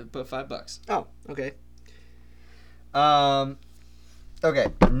 Yeah, put $5. Oh, okay. Okay,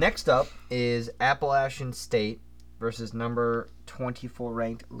 next up is Appalachian State versus number 24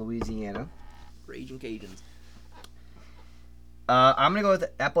 ranked Louisiana. Raging Cajuns. I'm going to go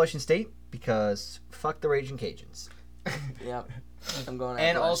with Appalachian State because fuck the Raging Cajuns. Yeah, I'm going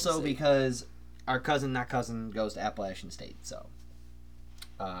And Appalachian also State. because our cousin goes to Appalachian State, so.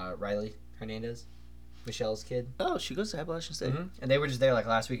 Riley Hernandez. Michelle's kid. Oh, she goes to Appalachian State. Mm-hmm. And they were just there like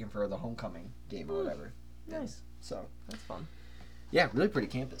last weekend for the homecoming game or whatever. Nice. So that's fun. Yeah, really pretty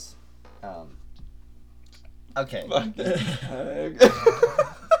campus. Okay.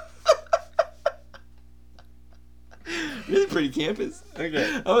 Really pretty campus.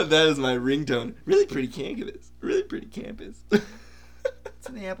 Okay. Oh, that is my ringtone. Really pretty campus. Really pretty campus. It's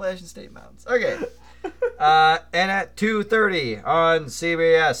in the Appalachian State Mountains. Okay. And at 2:30 on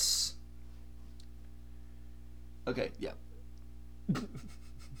CBS. Okay, yeah.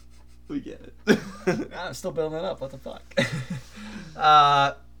 We get it. I'm still building it up. What the fuck?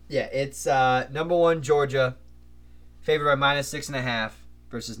 Yeah, it's number 1 Georgia, favored by -6.5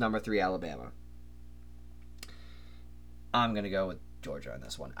 versus number 3 Alabama. I'm gonna go with Georgia on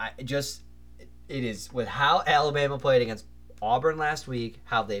this one. It is with how Alabama played against Auburn last week,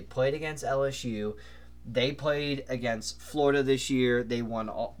 how they played against LSU. They played against Florida this year. They won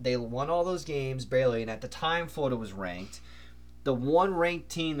all those games barely, and at the time Florida was ranked. The one ranked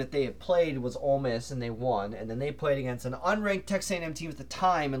team that they had played was Ole Miss, and they won. And then they played against an unranked Texas A&M team at the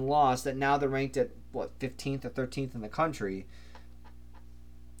time and lost. That now they're ranked at 15th or 13th in the country.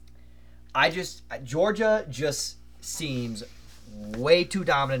 Georgia just seems way too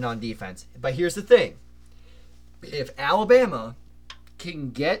dominant on defense. But here's the thing: if Alabama can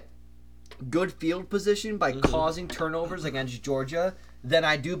get good field position by causing turnovers against Georgia, then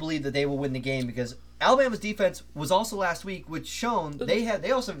I do believe that they will win the game, because Alabama's defense was also last week, which shown they have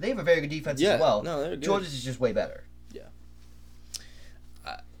a very good defense as well. No, they're good. Georgia's is just way better. Yeah.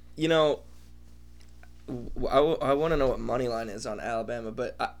 I want to know what money line is on Alabama,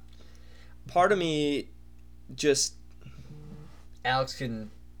 but part of me just Alex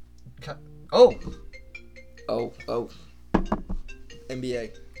can. Oh.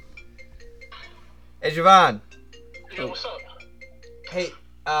 NBA. Hey, Javon. Yo, what's up? Hey,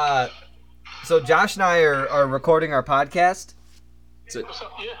 so Josh and I are recording our podcast. What's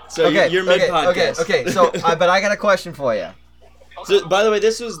up? Yeah. So you're mid-podcast. Okay. So, but I got a question for you. So, by the way,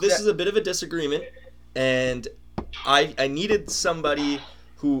 this is a bit of a disagreement, and I needed somebody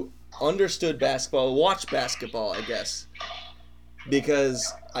who understood basketball, watched basketball, I guess,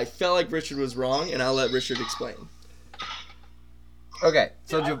 because I felt like Richard was wrong, and I'll let Richard explain. Okay,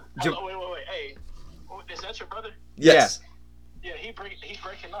 so wait. Hey, is that your brother? Yes. Yeah, he's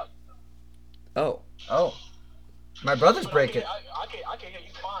breaking up. Oh. My brother's breaking. I can hear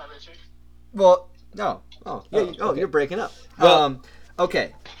you fine, Richard. Well, no. Okay. You're breaking up. Well,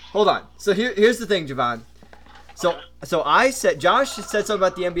 okay. Hold on. So here's the thing, Javon. So Josh said something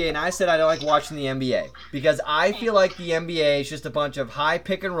about the NBA, and I said I don't like watching the NBA because I feel like the NBA is just a bunch of high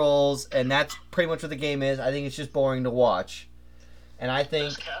pick and rolls, and that's pretty much what the game is. I think it's just boring to watch, and I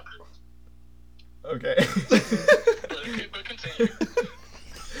think. Okay. But continue.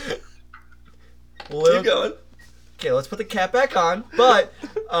 Keep going. Okay, let's put the cap back on. But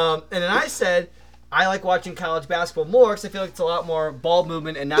and then I said I like watching college basketball more because I feel like it's a lot more ball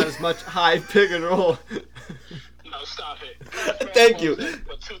movement and not as much high pick and roll. No, stop it. Thank you.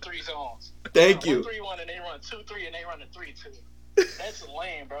 With 2-3 zones. Thank you. 1-3-1 and they run 2-3 and they run a 3-2. That's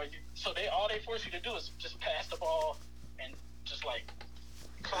lame, bro. So all they force you to do is just pass the ball and just like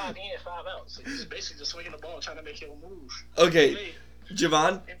 5 in, 5 out. So you're basically just swinging the ball trying to make your move. Okay,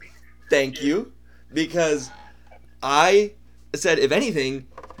 Javon, thank you, because I said, if anything,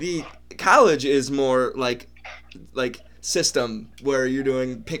 the college is more like system where you're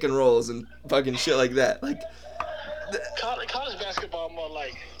doing pick and rolls and fucking shit like that. Like college basketball more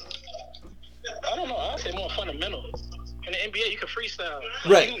like, I don't know, I'd say more fundamental. In the NBA, you can freestyle.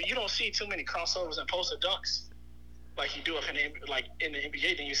 Right. You don't see too many crossovers and poster dunks like you do in the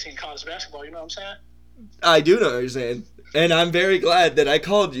NBA than you see in college basketball. You know what I'm saying? I do know what you're saying, and I'm very glad that I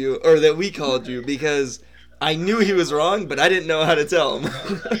called you, or that we called you, because I knew he was wrong, but I didn't know how to tell him.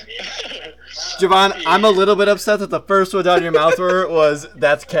 Javon, I'm a little bit upset that the first word out of your mouth was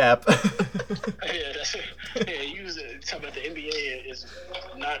 "that's cap." You was talking about the NBA is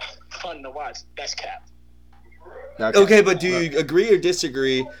not fun to watch. That's cap. Okay, but do you agree or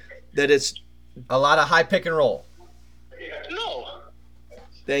disagree that it's a lot of high pick and roll? No.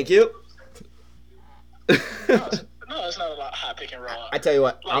 Thank you. No, it's not a lot of high pick and roll. I tell you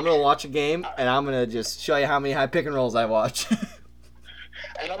what, I'm gonna watch a game and I'm gonna just show you how many high pick and rolls I watch. And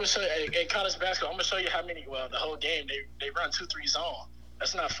I'm gonna show you in college basketball. I'm gonna show you how many. Well, the whole game they run 2-3 zone.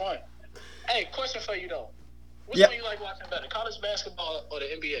 That's not fun. Hey, question for you though. Which one you like watching better, college basketball or the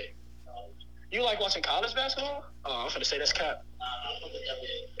NBA? You like watching college basketball? Oh, I'm finna say that's cap.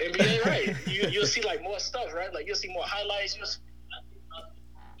 NBA, right? You'll see like more stuff, right? Like you'll see more highlights.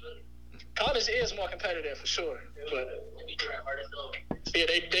 College is more competitive for sure, but yeah,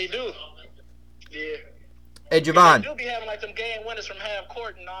 they do. Yeah. Hey, Javon. You'll be having like them game winners from half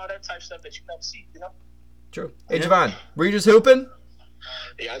court and all that type stuff that you never see, you know? True. Hey, Javon, were you just hooping?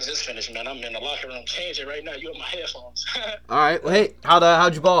 Yeah, I just finished, man. I'm in the locker room changing right now. You in my headphones. All right. Well, hey,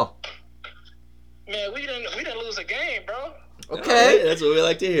 how'd you ball? Man, we didn't lose a game, bro. Okay. Right, that's what we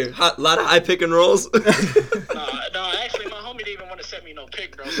like to hear. A lot of high pick and rolls. No, actually, my homie didn't even want to set me no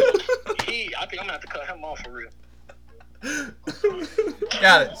pick, bro. So I think I'm gonna have to cut him off for real.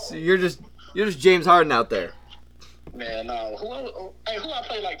 Got it. So you're just James Harden out there. Man, no. Who I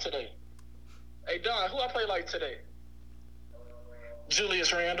play like today? Hey, Don, who I play like today?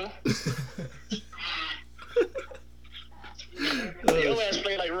 Julius Randle. Your ass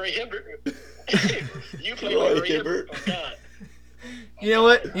play like Roy Hibbert. You play like Roy Hibbert. Oh, God. You know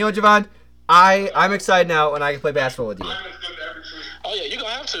what, Javon? I'm excited now when I can play basketball with you. Oh yeah, you're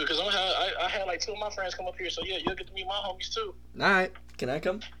gonna have to, because I had like 2 of my friends come up here, so yeah, you'll get to meet my homies too. All right. Can I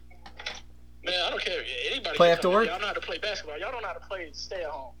come? Man, I don't care. Anybody Play can after come. work? Y'all know how to play basketball. Y'all don't know how to play stay at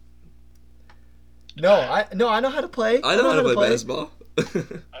home. No, I know how to play. I know how to play basketball.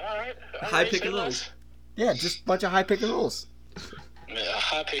 Alright. High pick and rolls. Yeah, just a bunch of high pick and rolls. Man,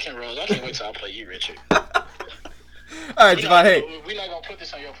 high pick and rolls. I can't wait till I play you, Richard. All right, Javon. Hey. We're not gonna put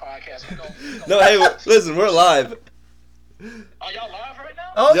this on your podcast. We gonna No, hey, listen, we're live. Are y'all live right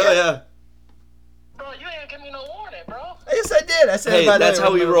now? Oh Yeah. Bro, you ain't give me no warning, bro. Yes, I did. I said. Hey, by the that's way,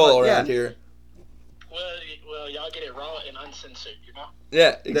 how we roll around here. Well, y'all get it raw and uncensored, you know? Yeah,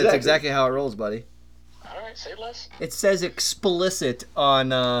 exactly. That's exactly how it rolls, buddy. Alright, say less. It says explicit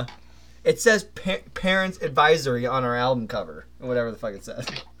on. It says parents advisory on our album cover or whatever the fuck it says.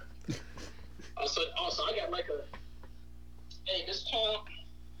 Also, I got like a. Hey, this time,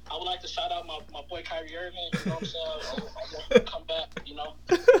 I would like to shout out my boy Kyrie Irving. You know what I'm saying? I want him to come back. You know.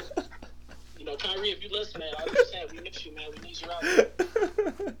 You know, Kyrie, if you listen, man, I understand. We miss you, man. We need you out there.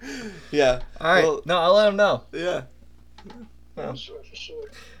 Yeah. All right. Well, no, I'll let him know. yeah. For sure.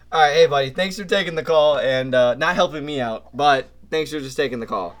 All right, hey buddy, thanks for taking the call and not helping me out, but thanks for just taking the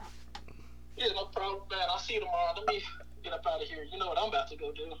call. Yeah, no problem, man. I'll see you tomorrow. Let me get up out of here. You know what I'm about to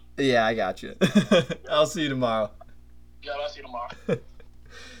go do. Yeah, I got you. I'll see you tomorrow. Yeah, I'll see you tomorrow.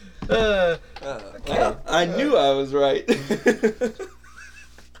 Okay. I knew I was right.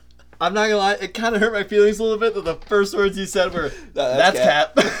 I'm not gonna lie, it kind of hurt my feelings a little bit that the first words he said were, "That's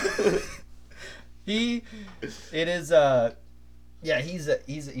Cap." He's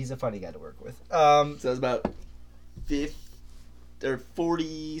a funny guy to work with. So it's about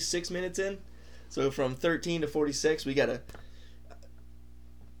 46 minutes in. So from 13 to 46, we gotta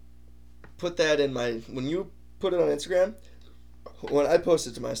put that in when you put it on Instagram. When I post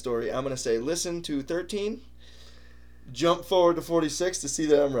it to my story, I'm gonna say, listen to 13. Jump forward to 46 to see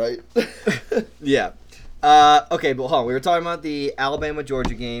that I'm right. Yeah. Okay, but hold on. We were talking about the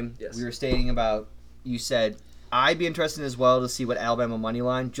Alabama-Georgia game. Yes. We were stating about, you said, I'd be interested as well to see what Alabama money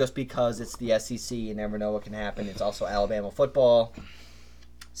line, just because it's the SEC. You never know what can happen. It's also Alabama football.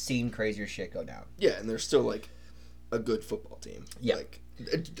 Seen crazier shit go down. Yeah, and they're still, like, a good football team. Yeah. Like,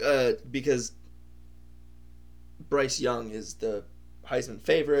 because Bryce Young is the Heisman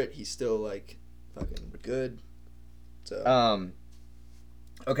favorite. He's still, like, fucking good. So.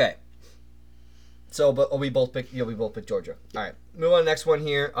 Okay. So, but we both pick Georgia. All right. Move on to the next one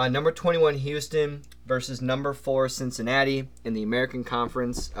here. Number 21 Houston versus number 4 Cincinnati in the American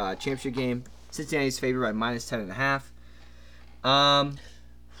Conference championship game. Cincinnati's favored by -10.5.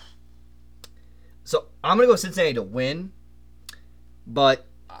 So I'm gonna go Cincinnati to win, but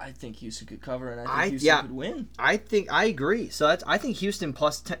I think Houston could cover, and I think Houston could win. I agree. So I think Houston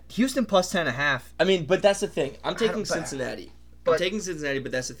plus 10.5. I mean, but that's the thing. I'm taking Cincinnati. But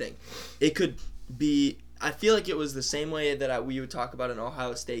that's the thing. It could be. I feel like it was the same way that we would talk about an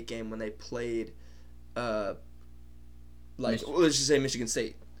Ohio State game when they played, let's just say Michigan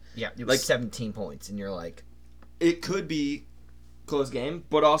State. Yeah, it was 17 points, and you're like, it could be close game,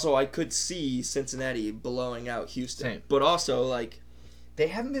 but also I could see Cincinnati blowing out Houston. Same. But also like. They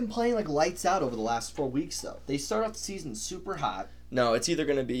haven't been playing like lights out over the last 4 weeks, though. They start off the season super hot. No, it's either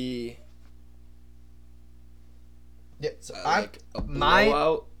going to be a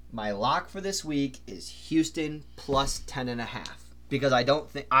blowout. My lock for this week is Houston plus 10.5 because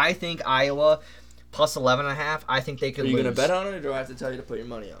I think Iowa plus 11.5. I think they could lose. Are you going to bet on it, or do I have to tell you to put your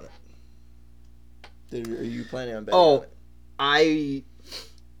money on it? Are you planning on betting on it? I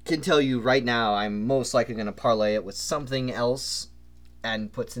can tell you right now, I'm most likely going to parlay it with something else.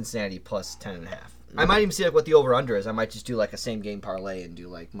 And put Cincinnati plus 10.5. I might even see like what the over-under is. I might just do like a same-game parlay and do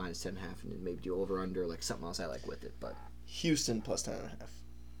like -10.5 and then maybe do over-under like something else I like with it. But Houston plus 10.5.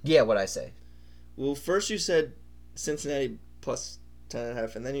 Yeah, what'd I say? Well, first you said Cincinnati plus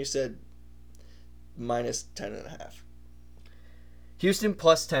 10.5, and then you said minus 10.5. Houston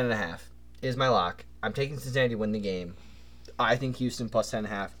plus 10.5 is my lock. I'm taking Cincinnati to win the game. I think Houston plus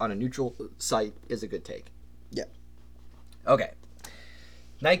 10.5 on a neutral site is a good take. Yeah. Okay.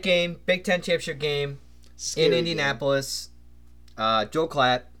 Night game, Big Ten championship game in Indianapolis. Joe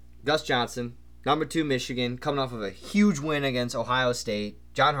Klatt, Gus Johnson, number 2 Michigan, coming off of a huge win against Ohio State.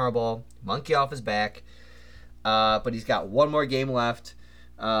 John Harbaugh, monkey off his back, but he's got one more game left.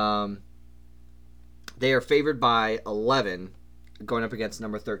 They are favored by 11, going up against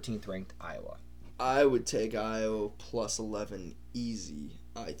number 13th ranked Iowa. I would take Iowa plus 11 easy,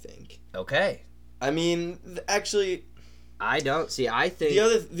 I think. Okay. I mean, actually, I don't see. I think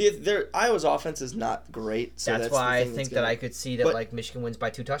Iowa's offense is not great. So that's why I think that I could see that like Michigan wins by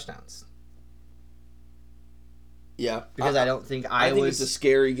 2 touchdowns. Yeah, because I don't think I think it's a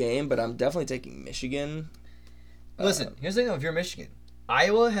scary game, but I'm definitely taking Michigan. Listen, here's the thing: if you're Michigan,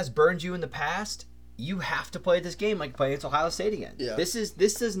 Iowa has burned you in the past. You have to play this game like playing against Ohio State again. Yeah. This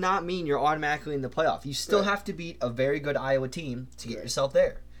does not mean you're automatically in the playoff. You still have to beat a very good Iowa team to get yourself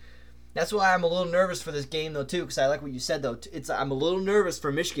there. That's why I'm a little nervous for this game though too, because I like what you said though. I'm a little nervous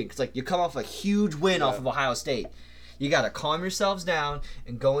for Michigan because like you come off a huge win off of Ohio State. You got to calm yourselves down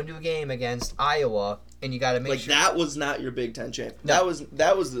and go into a game against Iowa, and you got to make sure that was not your Big Ten champ. No.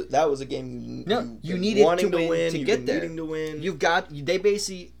 That was a game you needed wanting to win to get there. Needing to win. You got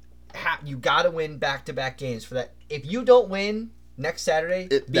to win back-to-back games for that. If you don't win next Saturday,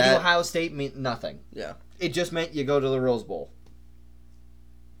 beating Ohio State meant nothing. Yeah, it just meant you go to the Rose Bowl.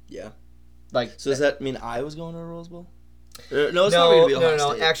 Yeah, like so does that mean Iowa's going to a Rose Bowl? No, it's not going to be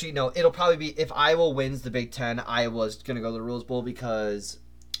Ohio State. Actually, no. It'll probably be if Iowa wins the Big Ten. Iowa's going to go to the Rose Bowl because,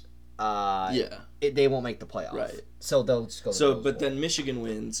 they won't make the playoffs. Right. So they'll just go. To the Rose Bowl. Then Michigan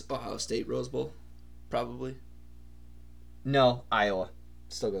wins Ohio State Rose Bowl, probably. No, Iowa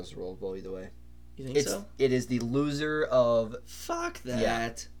still goes to the Rose Bowl either way. You think so? It is the loser of. Fuck that.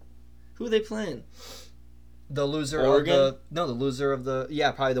 Yeah. Who are they playing? The loser Oregon? of the loser of the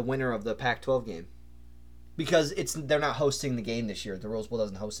probably the winner of the Pac-12 game. Because they're not hosting the game this year. The Rose Bowl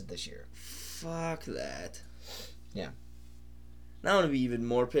doesn't host it this year. Fuck that. Yeah. Now I'm going to be even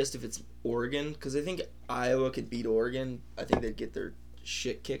more pissed if it's Oregon, because I think Iowa could beat Oregon. I think they'd get their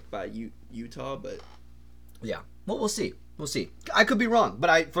shit kicked by Utah, but... Yeah. Well, we'll see. We'll see. I could be wrong,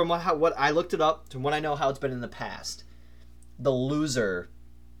 but from what I looked it up, from what I know how it's been in the past, the loser,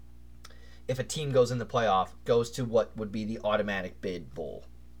 if a team goes in the playoff, goes to what would be the automatic bid bowl,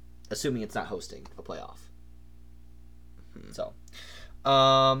 assuming it's not hosting a playoff. So,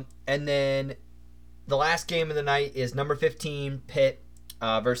 and then the last game of the night is number 15 Pitt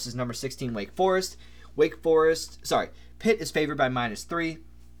versus number 16 Wake Forest. Pitt is favored by -3.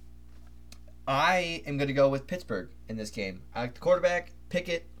 I am going to go with Pittsburgh in this game. I like the quarterback,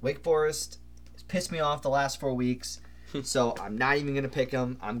 Pickett, Wake Forest. It's pissed me off the last 4 weeks, so I'm not even going to pick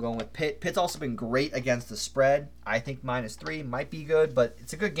them. I'm going with Pitt. Pitt's also been great against the spread. I think -3 might be good, but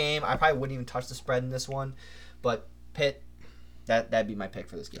it's a good game. I probably wouldn't even touch the spread in this one, but Pitt, that'd be my pick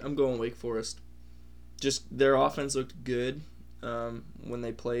for this game. I'm going Wake Forest. Just their offense looked good when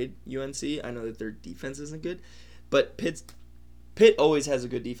they played UNC. I know that their defense isn't good, but Pitt always has a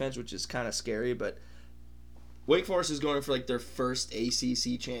good defense, which is kind of scary. But Wake Forest is going for like their first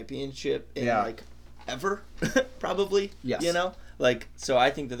ACC championship in like ever, probably. Yes. You know, like so. I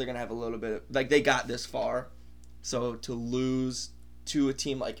think that they're gonna have a little bit of, like they got this far, so to lose to a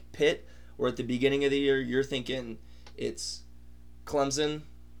team like Pitt, or at the beginning of the year, you're thinking it's Clemson.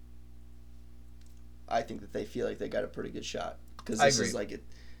 I think that they feel like they got a pretty good shot because this is like it,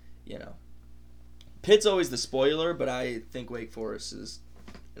 you know. Pitt's always the spoiler, but I think Wake Forest is,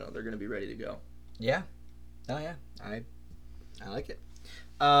 you know, they're going to be ready to go. Yeah. Oh yeah, I like it.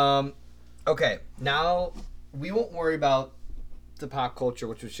 Okay, now we won't worry about the pop culture,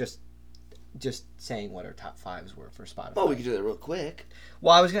 which was just saying what our top 5s were for Spotify. Oh, we could do that real quick.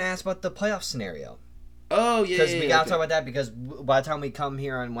 Well, I was going to ask about the playoff scenario. Oh yeah, because we got to talk about that because by the time we come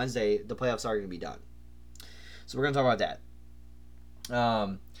here on Wednesday, the playoffs are going to be done. So we're going to talk about that.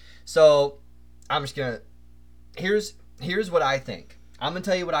 So I'm just going to... Here's what I think. I'm going to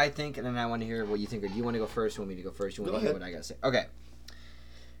tell you what I think, and then I want to hear what you think. Or do you want to go first? You want me to go first? You want to hear what I got to say? Okay.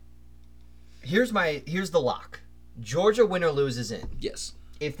 Here's the lock. Georgia win or lose is in. Yes.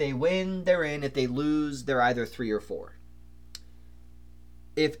 If they win, they're in. If they lose, they're either 3 or 4.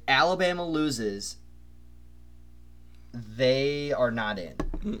 If Alabama loses, they are not in.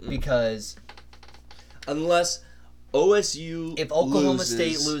 Because... Unless OSU if Oklahoma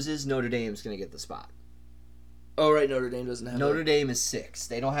State loses, Notre Dame's going to get the spot. Oh, right. Notre Dame doesn't have Notre Dame is 6.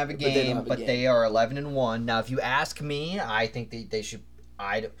 They don't have a game, but they are 11-1. Now, if you ask me, I think they should...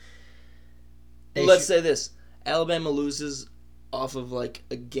 Let's say this. Alabama loses off of like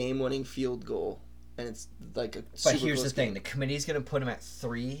a game-winning field goal, and it's like a super But here's close the thing. game. The committee's going to put them at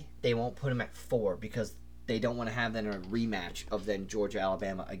 3. They won't put them at 4 because they don't want to have then a rematch of then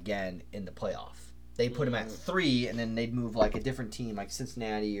Georgia-Alabama again in the playoff. They put them at 3, and then they'd move like a different team, like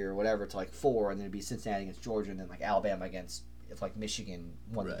Cincinnati or whatever, to like 4, and then it'd be Cincinnati against Georgia, and then like Alabama against if like Michigan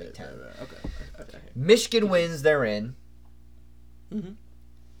won the Big Ten. Right. Okay. Michigan wins, they're in. Mm-hmm.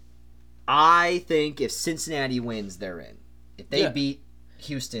 I think if Cincinnati wins, they're in. If they beat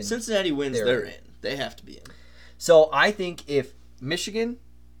Houston, Cincinnati wins, they're in. They have to be in. So I think if Michigan,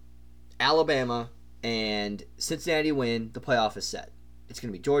 Alabama, and Cincinnati win, the playoff is set. It's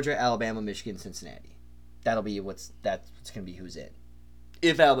going to be Georgia, Alabama, Michigan, Cincinnati. That's going to be who's in.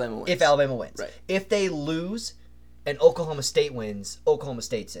 If Alabama wins. If Alabama wins. Right. If they lose and Oklahoma State wins, Oklahoma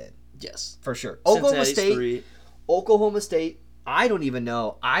State's in. Yes. For sure. Cincinnati's 3. Oklahoma State, I don't even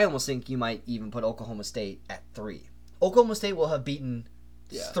know. I almost think you might even put Oklahoma State at 3. Oklahoma State will have beaten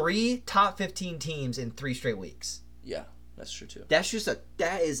 3 top 15 teams in 3 straight weeks. Yeah, that's true too. They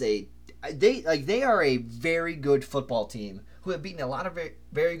are a very good football team who have beaten a lot of very,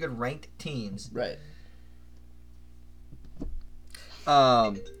 very good ranked teams. Right.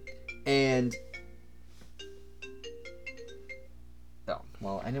 And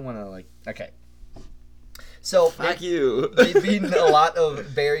I didn't want to okay. So Fuck you. They've beaten a lot of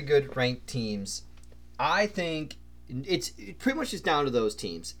very good ranked teams. I think it's pretty much just down to those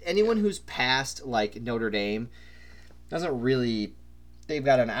teams. Anyone who's past like Notre Dame doesn't really. They've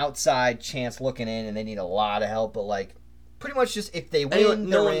got an outside chance looking in, and they need a lot of help. But like, pretty much just if they win,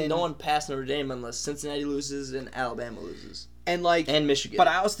 no one passed Notre Dame unless Cincinnati loses and Alabama loses, and Michigan. But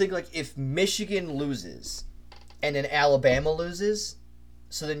I always think like if Michigan loses, and then Alabama loses,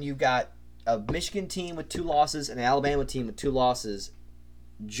 so then you've got a Michigan team with 2 losses and an Alabama team with 2 losses.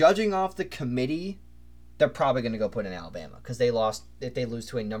 Judging off the committee, they're probably going to go put in Alabama because they lost. If they lose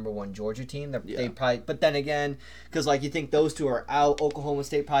to a number 1 Georgia team, they probably. But then again, because like you think those 2 are out, Oklahoma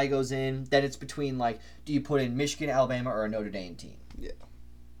State probably goes in. Then it's between like, do you put in Michigan, Alabama, or a Notre Dame team? Yeah.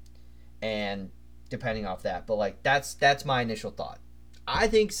 And depending off that, but like that's my initial thought. I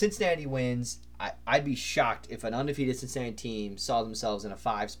think Cincinnati wins. I'd be shocked if an undefeated Cincinnati team saw themselves in a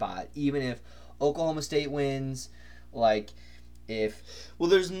 5 spot, even if Oklahoma State wins. Like, if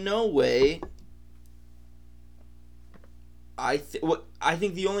there's no way. I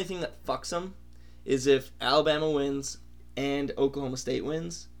think the only thing that fucks them is if Alabama wins and Oklahoma State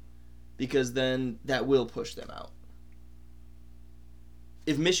wins, because then that will push them out.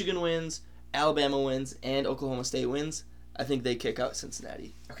 If Michigan wins, Alabama wins, and Oklahoma State wins, I think they kick out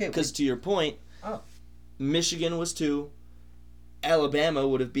Cincinnati. Okay, because to your point, Michigan was 2, Alabama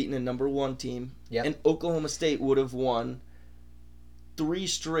would have beaten a number 1 team, and Oklahoma State would have won 3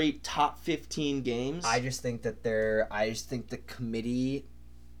 straight top 15 games. I just think the committee,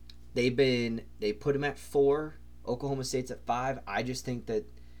 they put them at 4. Oklahoma State's at 5. I just think that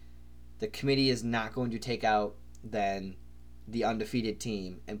the committee is not going to take out then the undefeated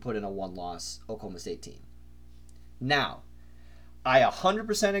team and put in a 1-loss Oklahoma State team. Now, I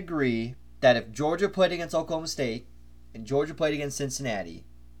 100% agree that if Georgia played against Oklahoma State and Georgia played against Cincinnati,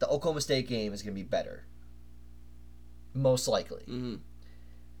 the Oklahoma State game is going to be better. Most likely. Mm-hmm.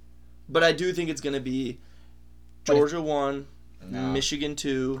 But I do think it's going to be Georgia 1, Michigan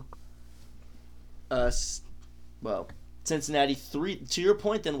 2, Cincinnati 3. To your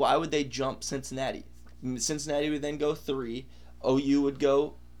point, then, why would they jump Cincinnati? Cincinnati would then go 3, OSU would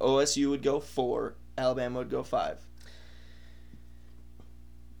go 4, Alabama would go 5.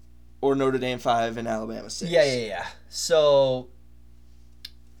 Or Notre Dame 5 and Alabama 6. Yeah. So,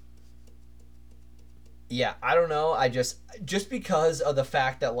 yeah, I don't know. I just because of the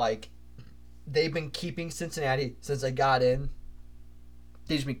fact that like they've been keeping Cincinnati since they got in,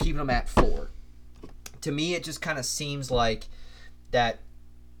 they've just been keeping them at 4. To me, it just kind of seems like that.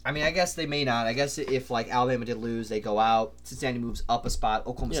 I mean, I guess they may not. I guess if like Alabama did lose, they go out. Cincinnati moves up a spot.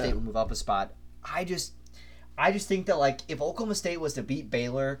 Oklahoma State would move up a spot. I just think that like if Oklahoma State was to beat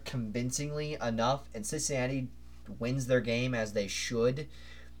Baylor convincingly enough and Cincinnati wins their game as they should,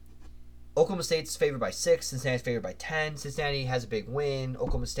 Oklahoma State's favored by 6, Cincinnati's favored by 10. Cincinnati has a big win.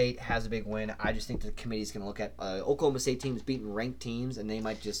 Oklahoma State has a big win. I just think the committee's going to look at Oklahoma State teams beating ranked teams, and they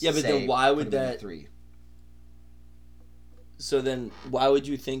might just but then why would that 3? So then why would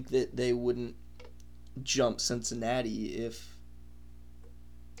you think that they wouldn't jump Cincinnati if?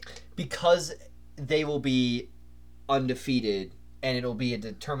 Because they will be undefeated, and it'll be a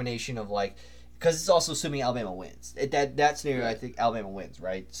determination of like, because it's also assuming Alabama wins. That scenario, I think Alabama wins,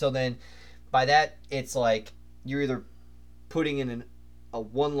 right? So then, by that, it's like you're either putting in a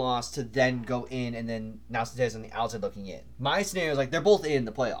one loss to then go in, and then now Cincinnati's on the outside looking in. My scenario is like they're both in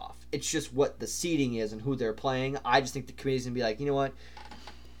the playoff. It's just what the seeding is and who they're playing. I just think the committee's gonna be like, you know what,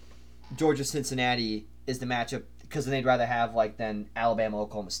 Georgia Cincinnati is the matchup, because then they'd rather have like then Alabama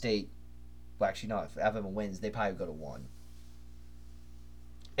Oklahoma State. Well, actually no, if Alabama wins, they probably go to 1.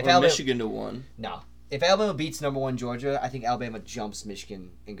 If Or Michigan to 1. No, if Alabama beats number 1 Georgia, I think Alabama jumps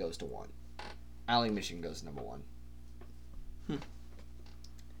Michigan and goes to 1. I don't think Michigan goes to number 1.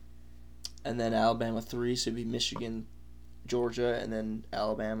 And then Alabama 3, so it'd be Michigan, Georgia, and then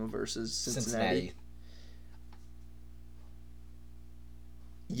Alabama versus Cincinnati.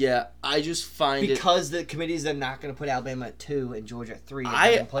 Yeah, I just find because the committees are not going to put Alabama at 2 and Georgia at 3 and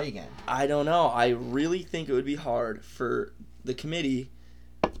have them play again. I don't know. I really think it would be hard for the committee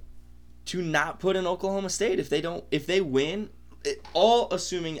to not put in Oklahoma State if they win. All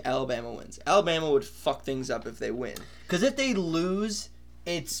assuming Alabama wins. Alabama would fuck things up if they win. Because if they lose,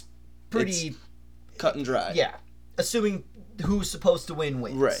 it's pretty cut and dry. Yeah. Assuming who's supposed to win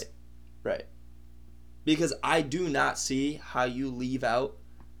wins. Right. Because I do not see how you leave out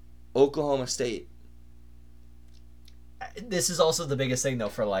Oklahoma State. This is also the biggest thing, though,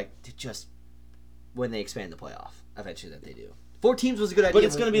 for to just when they expand the playoff. Eventually that they do. 4 teams was a good idea. But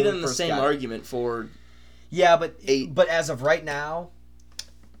it's going to be then the same argument for... Yeah, but 8. But as of right now,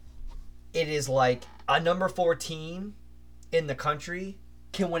 it is like a number 4 team in the country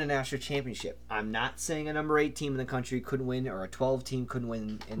can win a national championship. I'm not saying a number 8 team in the country couldn't win, or a 12 team couldn't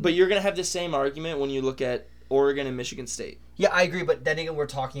win. But you're going to have the same argument when you look at Oregon and Michigan State. Yeah, I agree, but then again, we're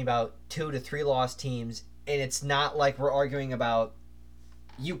talking about 2 to 3 loss teams, and it's not like we're arguing about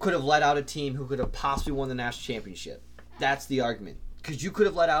you could have let out a team who could have possibly won the national championship. That's the argument. Because you could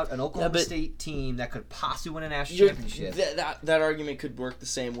have let out an Oklahoma State team that could possibly win a national championship. That argument could work the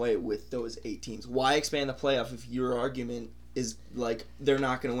same way with those 8 teams. Why expand the playoff if your argument is like they're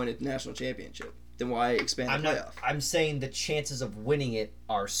not going to win a national championship? Then why expand the playoff? I'm saying the chances of winning it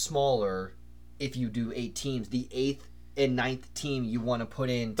are smaller if you do 8 teams. The 8th and 9th team you want to put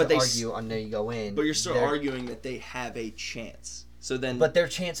in to argue on there you go in. But you're still arguing that they have a chance. But their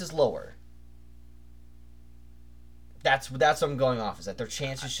chance is lower. That's what I'm going off, is that their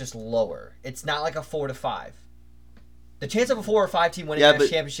chance is just lower. It's not like a 4 to 5. The chance of a 4 or 5 team winning a national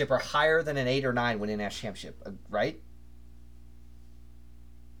championship are higher than an 8 or 9 winning a national championship, right?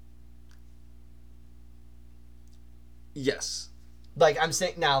 Yes. I'm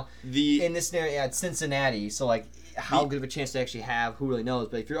saying now, in this scenario, it's Cincinnati, so how good of a chance they actually have, who really knows?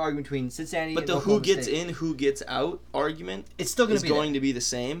 But if you're arguing between Cincinnati and Oklahoma who gets State, in, who gets out argument, it's still going to be the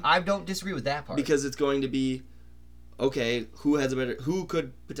same. I don't disagree with that part. Because it's going to be, okay, who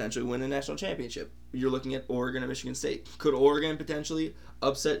could potentially win a national championship? You're looking at Oregon and Michigan State. Could Oregon potentially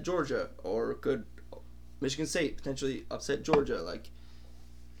upset Georgia? Or could Michigan State potentially upset Georgia?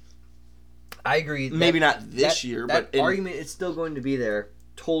 I agree. Maybe not this year, but... That argument is still going to be there.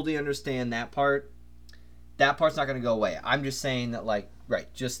 Totally understand that part. That part's not going to go away. I'm just saying that,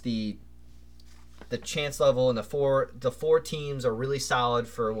 just the chance level and the four teams are really solid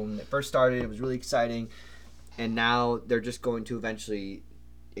for when it first started. It was really exciting. And now they're just going to eventually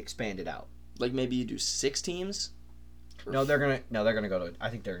expand it out. Maybe you do 6 teams? No, they're gonna go to... I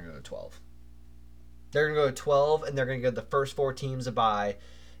think they're going to go to 12. They're going to go to 12, and they're going to give the first 4 teams a bye.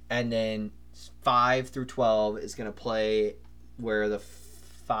 And then 5 through 12 is going to play where the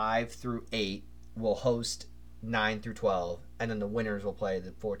 5 through 8 will host 9 through 12, and then the winners will play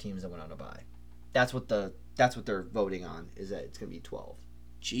the 4 teams that went on a bye. That's what they're voting on, is that it's going to be 12.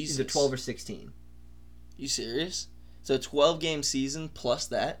 Jesus. Either 12 or 16. You serious? So 12-game season plus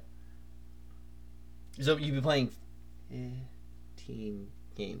that? So you'd be playing 15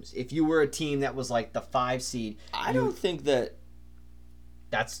 games. If you were a team that was the 5 seed, I don't think that...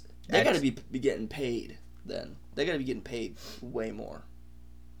 They got to be getting paid then. They got to be getting paid way more.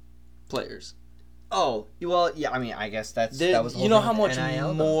 Players. Oh, well, yeah, I mean, I guess that was the whole you know thing how with much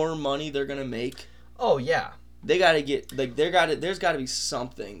NIL, more money they're going to make? Oh, yeah. They got to get there's got to be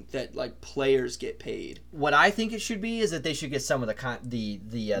something that players get paid. What I think it should be is that they should get some of the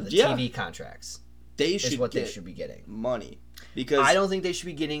TV contracts. They should they should be getting money. Because I don't think they should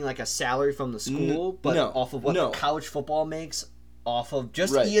be getting a salary from the school, but off of what college football makes off of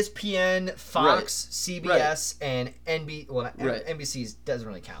just ESPN, Fox, CBS, and NBC. Well, NBC doesn't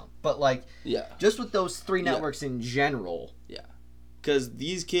really count, but just with those 3 networks in general. Yeah, because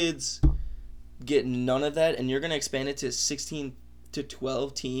these kids get none of that, and you're gonna expand it to 16 to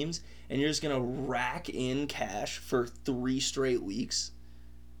 12 teams, and you're just gonna rack in cash for 3 straight weeks.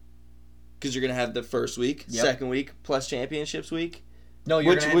 Because you're gonna have the first week, second week, plus championships week. No,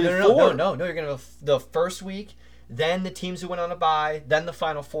 you're gonna have the first week, then the teams who went on a bye, then the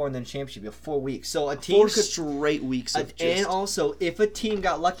Final Four, and then championship. You have 4 weeks. So a team 4 could, straight weeks of just... And also, if a team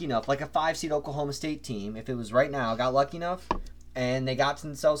got lucky enough, like a 5-seed Oklahoma State team, if it was right now, got lucky enough, and they got to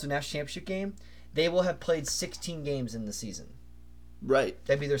themselves a national championship game, they will have played 16 games in the season. Right.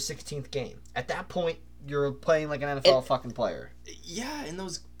 That'd be their 16th game. At that point, you're playing like an NFL fucking player. Yeah, and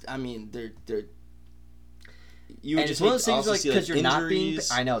those, I mean, they're You and it's one of those things like because you're not being.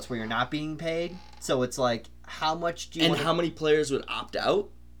 I know it's where you're not being paid. So it's like, how much do you? And how many players would opt out?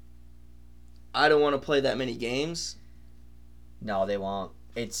 I don't want to play that many games. No, they won't.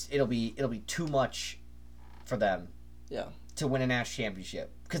 It'll be too much for them. Yeah. To win a national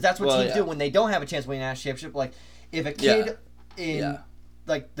championship, because that's what teams do when they don't have a chance to win a national championship. Like if a kid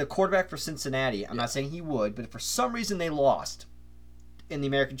like the quarterback for Cincinnati, I'm not saying he would, but if for some reason they lost in the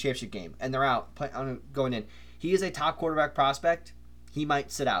American Championship game and they're out going in. He is a top quarterback prospect. He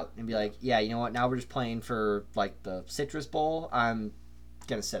might sit out and be like, yeah, you know what? Now we're just playing for like the Citrus Bowl. I'm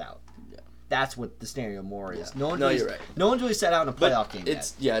gonna sit out. Yeah. That's what the scenario more is. Yeah. You're right. No one's really sat out in a playoff game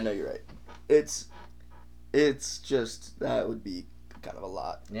yet. You're right. It's just that would be kind of a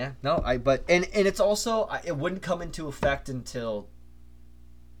lot. Yeah. No. But it's also it wouldn't come into effect until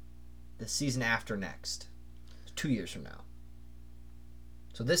the season after next, 2 years from now.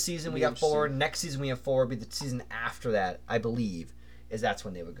 So this season we got 4. Next season we have 4. It'll be the season after that, I believe, that's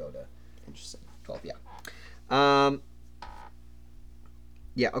when they would go to. Interesting. 12. Yeah.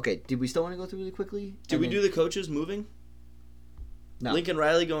 Yeah. Okay. Did we still want to go through really quickly? Did we do the coaches moving? No. Lincoln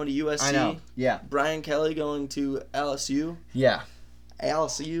Riley going to USC. I know. Yeah. Brian Kelly going to LSU. Yeah.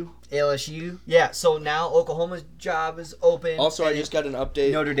 LSU. Yeah. So now Oklahoma's job is open. Also, I just got an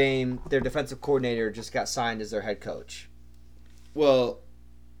update. Notre Dame, their defensive coordinator, just got signed as their head coach. Well.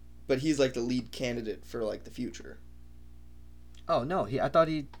 But he's like the lead candidate for like the future. Oh no, I thought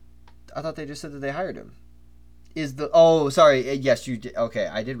they just said that they hired him. Sorry, yes you did. Okay,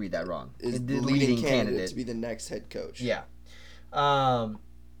 I did read that wrong. Is the leading candidate to be the next head coach. Yeah.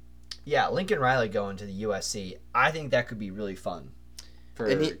 Yeah, Lincoln Riley going to the USC. I think that could be really fun. For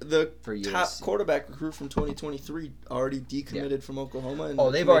USC. Top quarterback recruit from 2023 already decommitted from Oklahoma.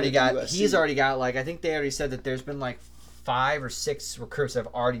 And they've already got. He's already got like I think they already said that there's been like 5 or 6 recruits that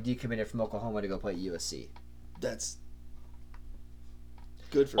have already decommitted from Oklahoma to go play at USC. That's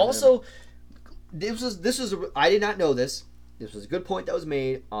good for also, him. this was I did not know this. This was a good point that was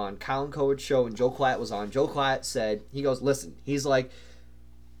made on Colin Cowherd's show when Joe Klatt was on. Joe Klatt said, he goes, listen, he's like,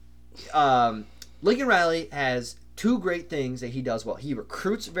 Lincoln Riley has 2 great things that he does well. He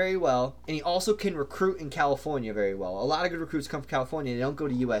recruits very well, and he also can recruit in California very well. A lot of good recruits come from California. They don't go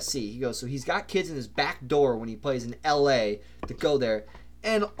to USC. He goes, so he's got kids in his back door when he plays in L.A. to go there.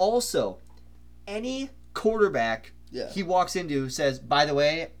 And also, any quarterback he walks into says, by the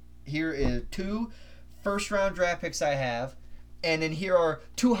way, here is 2 first-round draft picks I have, and then here are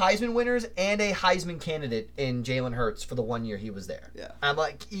 2 Heisman winners and a Heisman candidate in Jalen Hurts for the 1 year he was there. Yeah. I'm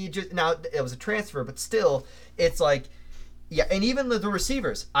like, now it was a transfer, but still, it's like, yeah, and even the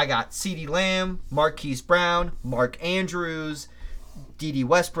receivers. I got CeeDee Lamb, Marquise Brown, Mark Andrews, D.D.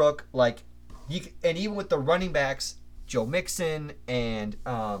 Westbrook, like, and even with the running backs, Joe Mixon, and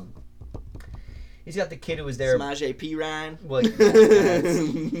he's got the kid who was there. Samaje Perine. Well,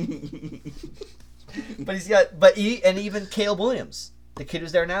 but he's got, and even Caleb Williams, the kid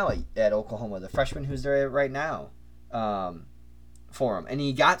who's there now at Oklahoma, the freshman who's there right now, for him, and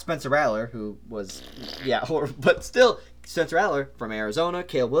he got Spencer Rattler, who was, but still Spencer Rattler from Arizona,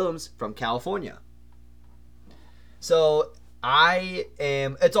 Caleb Williams from California. So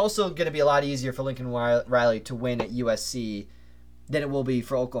it's also going to be a lot easier for Lincoln Riley to win at USC than it will be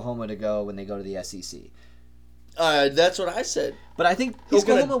for Oklahoma to go when they go to the SEC. That's what I said. But I think he's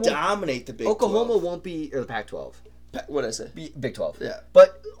going to dominate the Big 12. Oklahoma won't be, or the Pac-12. What did I say? Big 12. Yeah.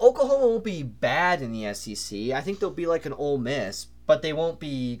 But Oklahoma won't be bad in the SEC. I think they'll be like an Ole Miss, but they won't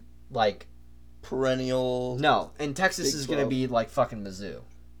be like perennial. No, and Texas is going to be like fucking Mizzou.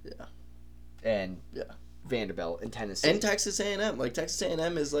 Yeah. And Vanderbilt and Tennessee. And Texas A&M. Like Texas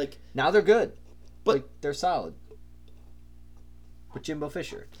A&M is like now they're good. But like, they're solid. With Jimbo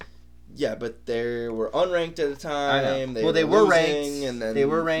Fisher. Yeah, but they were unranked at the time. They were ranked, and then they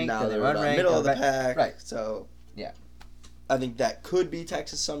were ranked. Now they were unranked. Middle of the pack. Right. So yeah, I think that could be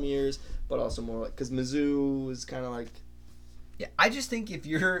Texas some years, but also more like because Mizzou is kind of like. Yeah, I just think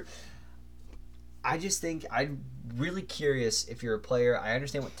I'm really curious if you're a player. I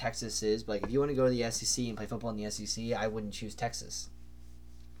understand what Texas is, but like if you want to go to the SEC and play football in the SEC, I wouldn't choose Texas.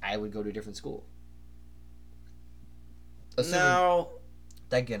 I would go to a different school. Now.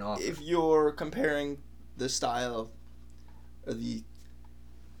 That get an offer. If you're comparing the style or the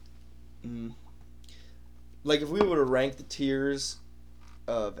like if we were to rank the tiers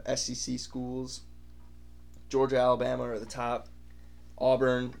of SEC schools, Georgia, Alabama are at the top,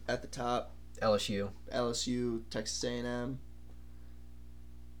 Auburn at the top, LSU, Texas A&M.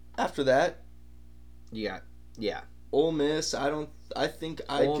 After that, Yeah. Ole Miss. I think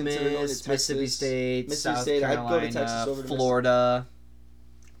I'd Ole consider going to Miss, Texas. Mississippi State, South I'd Carolina, go to Texas over to Florida.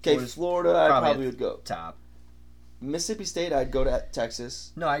 Okay, Florida, I probably would go. Top. Mississippi State, I'd go to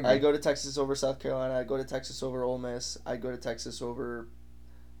Texas. No, I agree. I'd go to Texas over South Carolina. I'd go to Texas over Ole Miss. I'd go to Texas over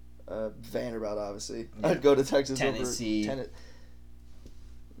Vanderbilt, obviously. Yeah. I'd go to Texas Tennessee. over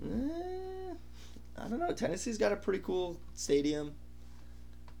I don't know. Tennessee's got a pretty cool stadium.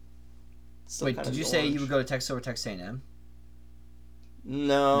 Still Wait, kinda did you say orange. you would go to Texas over Texas A&M?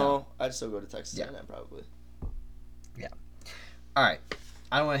 No, I'd still go to Texas Yeah. A&M probably. All right.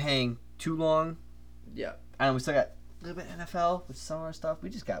 I don't want to hang too long. Yeah. I know we still got a little bit of NFL with some of our stuff. We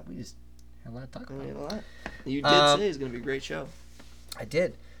just had a lot to talk I about. mean, a lot. You did say it's going to be a great show. I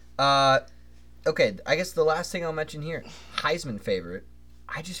did. Okay, I guess the last thing I'll mention here, Heisman favorite.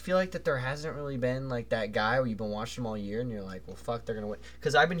 I just feel like that there hasn't really been like that guy where you've been watching them all year and you're like, well, fuck, they're gonna win.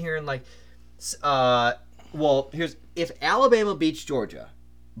 Because I've been hearing like, if Alabama beats Georgia,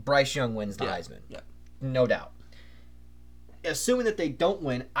 Bryce Young wins the Heisman. Yeah. No doubt. Assuming that they don't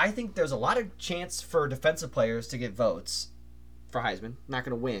win, I think there's a lot of chance for defensive players to get votes for Heisman. Not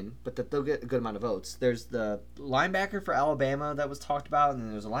going to win, but that they'll get a good amount of votes. There's the linebacker for Alabama that was talked about, and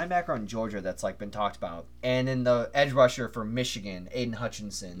then there's a linebacker on Georgia that's like been talked about, and then the edge rusher for Michigan, Aiden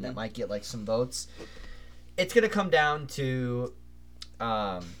Hutchinson, that might get like some votes. It's going to come down to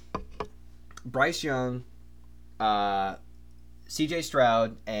Bryce Young, C.J.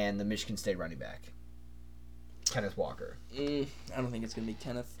 Stroud, and the Michigan State running back, Kenneth Walker. I don't think it's going to be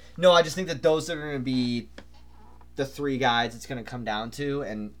Kenneth. No, I just think that those are going to be the three guys it's going to come down to,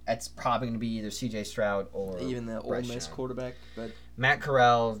 and it's probably going to be either C.J. Stroud or even the Ole Miss quarterback. But Matt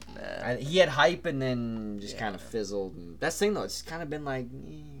Corral, nah. he had hype and then just kind of fizzled. And that's the thing, though. It's kind of been like,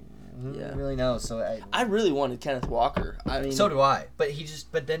 who really knows? So I really wanted Kenneth Walker. I mean, so do I. But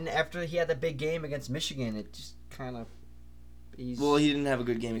then after he had that big game against Michigan, it just kind of. Well, he didn't have a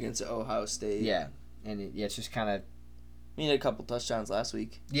good game against Ohio State. Yeah, and it's just kind of. He had a couple touchdowns last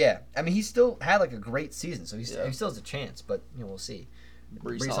week. Yeah, I mean, he still had like a great season, so he still has a chance. But we'll see.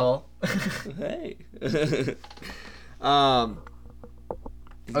 Breece Hall. Hey.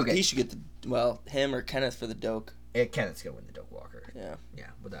 Okay. He should get him or Kenneth for the Doak. Yeah, Kenneth's gonna win the Doak Walker. Yeah,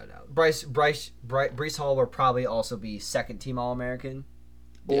 without a doubt. Breece Hall will probably also be second team All American,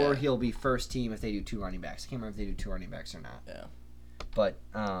 or he'll be first team if they do two running backs. I can't remember if they do two running backs or not. Yeah, but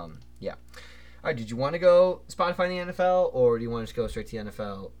yeah. All right, did you want to go Spotify in the NFL, or do you want to just go straight to the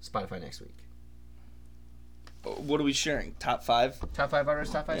NFL Spotify next week? What are we sharing? Top 5? Top 5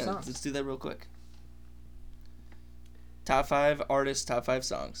 artists, top 5 songs. Let's do that real quick. Top 5 artists, top 5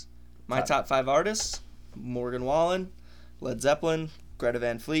 songs. My top 5 artists: Morgan Wallen, Led Zeppelin, Greta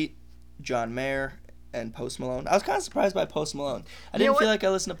Van Fleet, John Mayer, and Post Malone. I was kind of surprised by Post Malone. I didn't feel like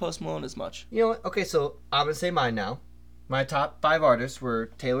I listened to Post Malone as much. You know what? Okay, so I'm going to say mine now. My top 5 artists were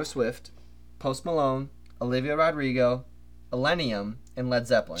Taylor Swift, Post Malone, Olivia Rodrigo, Millennium, and Led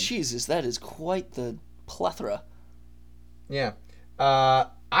Zeppelin. Jesus, that is quite the plethora. Yeah.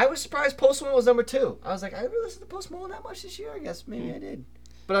 I was surprised Post Malone was number 2. I was like, I didn't listen to Post Malone that much this year. I guess maybe I did.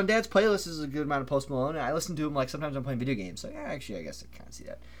 But on Dad's playlist is a good amount of Post Malone. And I listen to him like sometimes I'm playing video games. So yeah, actually, I guess I kind of see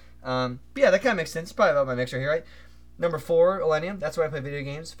that. But yeah, that kind of makes sense. Probably about my mix right here, right? Number 4, Millennium. That's where I play video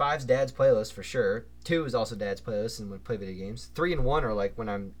games. 5's Dad's playlist for sure. 2 is also Dad's playlist and would play video games. 3 and 1 are like when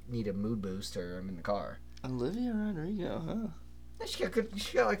I need a mood boost or I'm in the car. Olivia Rodrigo, huh? Yeah, she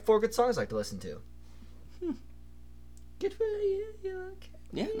got like 4 good songs I like to listen to. Good for you. Okay.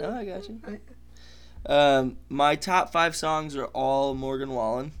 Yeah, no, I got you. My top 5 songs are all Morgan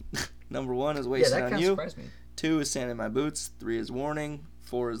Wallen. Number 1 is Wasted on You. Surprised me. 2 is Sand in My Boots. 3 is Warning.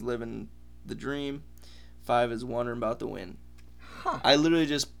 4 is Living the Dream. 5 is Wondering About the Wind. Huh. I literally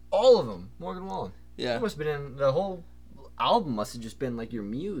just... All of them. Morgan Wallen. Yeah. It must have been the whole album must have just been like your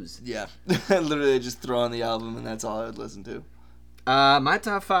muse. Yeah. Literally just throw on the album and that's all I would listen to. My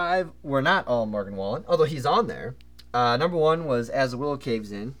top 5 were not all Morgan Wallen, although he's on there. Number 1 was As the Willow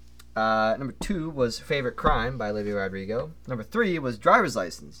Caves In. Number 2 was Favorite Crime by Olivia Rodrigo. Number 3 was Driver's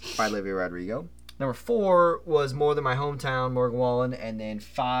License by Olivia Rodrigo. Number 4 was More Than My Hometown, Morgan Wallen. And then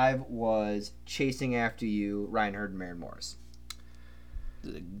 5 was Chasing After You, Ryan Hurd and Maren Morris.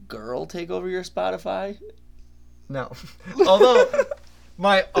 Did a girl take over your Spotify? No. Although,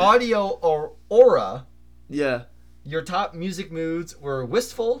 my audio aura, Yeah. your top music moods were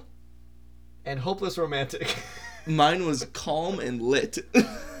Wistful and Hopeless Romantic. Mine was Calm and Lit.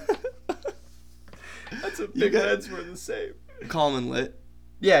 So Big Reds were the same. Calm and lit.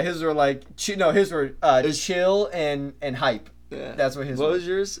 Yeah, his were like his were chill and hype. Yeah. That's what his. What was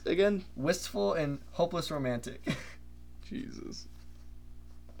yours again? Wistful and hopeless romantic. Jesus.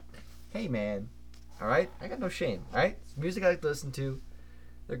 Hey man, all right. I got no shame. All right, music I like to listen to,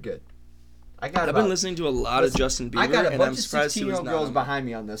 they're good. I've been listening to a lot of Justin Bieber. I got a and bunch I'm of surprised he was 16-year-old not girls on behind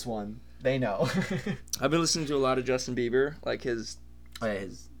me on this one. They know. I've been listening to a lot of Justin Bieber, like his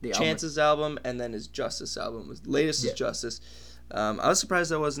the Chances album, and then his Justice album. His latest is Justice. I was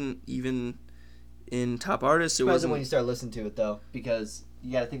surprised that wasn't even in top artists. It wasn't when you start listening to it though, because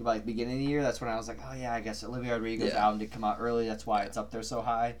you got to think about like beginning of the year. That's when I was like, oh yeah, I guess Olivia Rodrigo's album did come out early. That's why it's up there so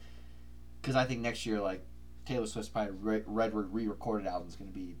high. Because I think next year, like Taylor Swift's probably Redwood re-recorded album is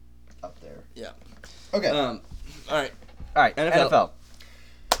going to be up there. Yeah. Okay. All right. NFL.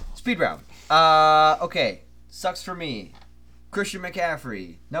 Speed round. Okay. Sucks for me. Christian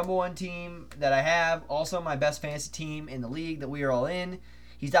McCaffrey, number one team that I have. Also my best fantasy team in the league that we are all in.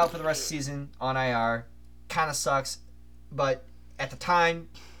 He's out for the rest of the season on IR. Kind of sucks, but at the time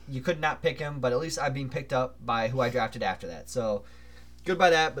you could not pick him. But at least I'm being picked up by who I drafted after that. So good by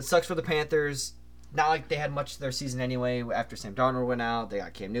that. But sucks for the Panthers. Not like they had much of their season anyway. After Sam Darnold went out, they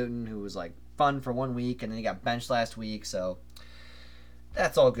got Cam Newton, who was like fun for 1 week, and then he got benched last week. So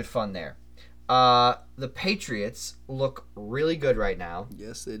that's all good fun there. The Patriots look really good right now.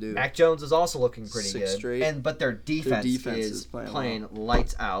 Yes, they do. Mac Jones is also looking pretty 6 good. straight. But their defense is playing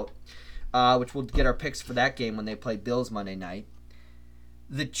lights out, which we'll get our picks for that game when they play Bills Monday night.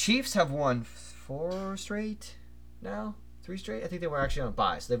 The Chiefs have won 4 straight now? 3 straight? I think they were actually on a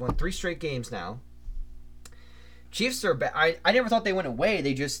bye. So they've won 3 straight games now. Chiefs are bad. I never thought they went away.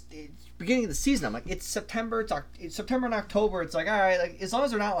 They just, beginning of the season, I'm like, it's September. It's September and October. It's like, all right, like as long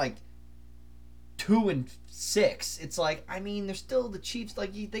as they're not like 2-6, it's like, I mean, they're still the Chiefs.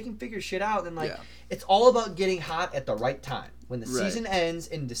 Like they can figure shit out, and like it's all about getting hot at the right time. When the season ends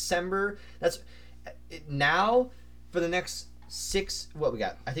in December, that's now for the next 6. What we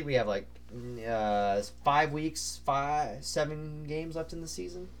got? I think we have like 5 weeks, 7 games left in the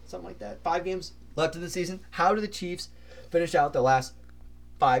season, something like that. 5 games left in the season. How do the Chiefs finish out the last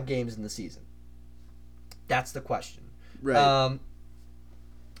 5 games in the season? That's the question. Right.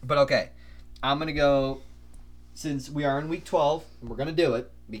 But okay. I'm going to go, since we are in week 12, and we're going to do it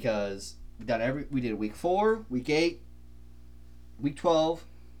because we did week 4, week 8, week 12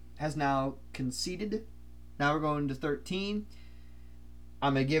 has now conceded. Now we're going to 13.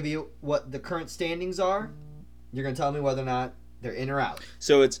 I'm going to give you what the current standings are. You're going to tell me whether or not they're in or out.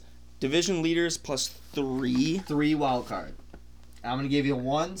 So it's division leaders plus 3. 3 wild card. I'm going to give you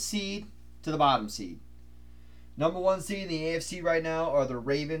 1 seed to the bottom seed. Number 1 seed in the AFC right now are the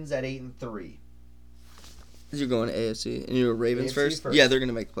Ravens at 8-3. You're going to AFC and you're Ravens AFC first? first. Yeah, they're going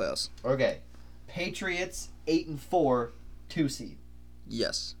to make the playoffs. Okay. Patriots 8-4, 2 seed.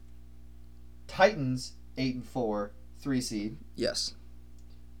 Yes. Titans 8-4, 3 seed. Yes.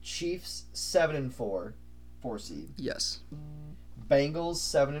 Chiefs 7-4, 4 seed. Yes. Bengals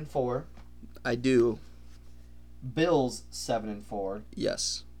 7-4. I do. Bills 7-4.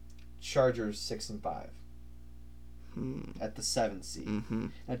 Yes. Chargers 6-5. At the 7th seed. Mm-hmm.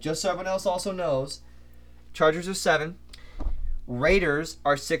 Now, just so everyone else also knows, Chargers are 7. Raiders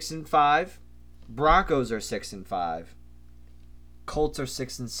are 6-5. Broncos are 6-5. Colts are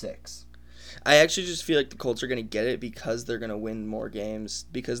 6-6. I actually just feel like the Colts are going to get it because they're going to win more games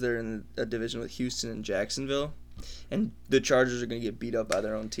because they're in a division with Houston and Jacksonville, and the Chargers are going to get beat up by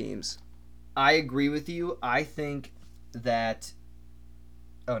their own teams. I agree with you. I think that...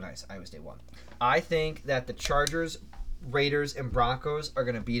 Oh, nice. Iowa State won. I think that the Chargers, Raiders, and Broncos are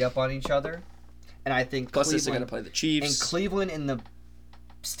going to beat up on each other. And I think Plus, they're going to play the Chiefs. And Cleveland and the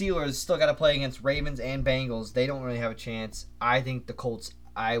Steelers still got to play against Ravens and Bengals. They don't really have a chance. I think the Colts...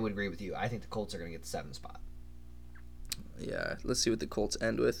 I would agree with you. I think the Colts are going to get the 7th spot. Yeah, let's see what the Colts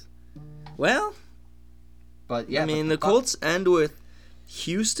end with. Well, but yeah, I mean, the Colts end with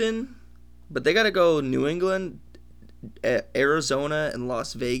Houston, but they got to go New England, Arizona, and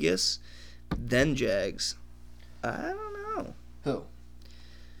Las Vegas, then Jags. I don't know. Who?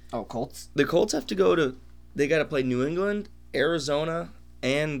 Oh, Colts? The Colts have to go to... They got to play New England, Arizona,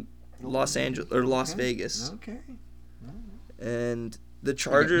 and Las Vegas. Okay. And the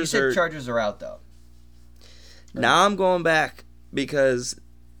Chargers are... You said Chargers are out, though. Right. Now I'm going back because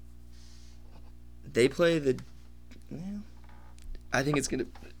they play the... Well, I think it's going to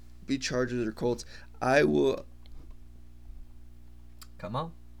be Chargers or Colts. I will... Come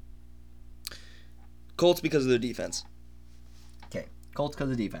on. Colts because of their defense. Okay. Colts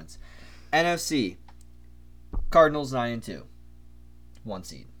because of defense. NFC. Cardinals 9-2. 1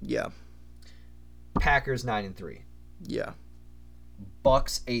 seed. Yeah. Packers 9-3. Yeah.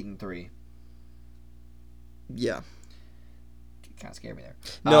 Bucks 8-3. Yeah. Kind of scared me there.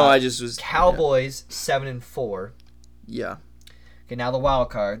 No, I just was. Cowboys 7-4. Yeah. Okay, now the wild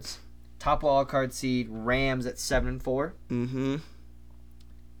cards. Top wild card seed Rams at 7-4. Mm-hmm.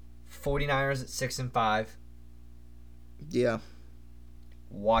 49ers at 6-5. Yeah.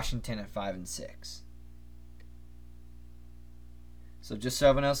 Washington at 5-6. So just so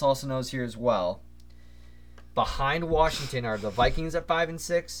everyone else also knows here as well, behind Washington are the Vikings at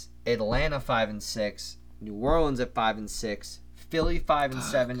 5-6, Atlanta 5-6, New Orleans at 5-6, Philly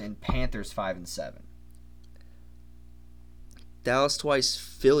 5-7, and Panthers 5-7. Dallas twice,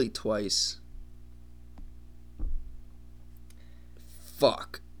 Philly twice.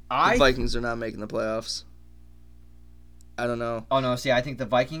 Fuck. The Vikings are not making the playoffs. I don't know. Oh, no, see, I think the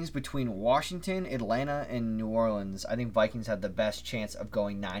Vikings between Washington, Atlanta, and New Orleans, I think Vikings have the best chance of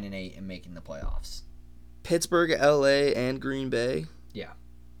going 9-8 and making the playoffs. Pittsburgh, LA, and Green Bay. Yeah.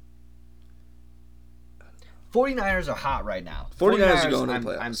 49ers are hot right now. 49ers are going to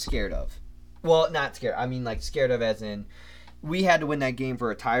the playoffs. I'm scared of. Well, not scared. I mean, like, scared of as in we had to win that game for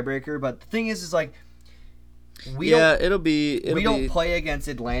a tiebreaker, but the thing is like, we don't play against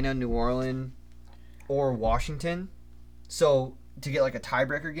Atlanta, New Orleans, or Washington. So, to get like a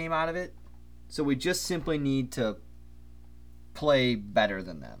tiebreaker game out of it, so we just simply need to play better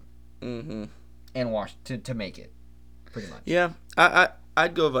than them. Mm-hmm. And to make it, pretty much. Yeah,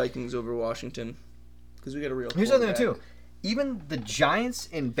 I'd go Vikings over Washington because we got a real. Here's something too, even the Giants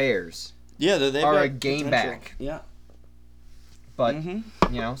and Bears, they are a game potential. back. Yeah, but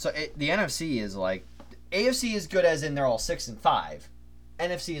so the NFC is like, AFC is good as in they're all 6-5.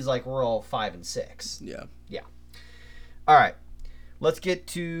 NFC is like we're all 5-6. Yeah. All right, let's get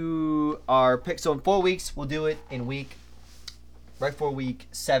to our pick. So in 4 weeks, we'll do it in right before week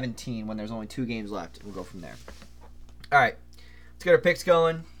 17 when there's only 2 games left. We'll go from there. All right, let's get our picks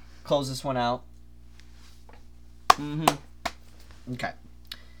going. Close this one out. Okay.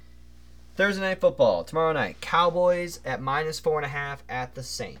 Thursday Night Football tomorrow night. Cowboys at -4.5 at the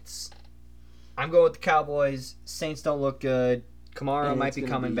Saints. I'm going with the Cowboys. Saints don't look good. Kamara might be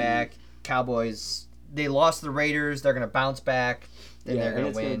coming back. Cowboys, they lost the Raiders. They're going to bounce back. Then they're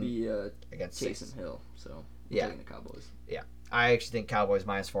going to win be, against Taysom Hill. So yeah, taking the Cowboys. Yeah, I actually think Cowboys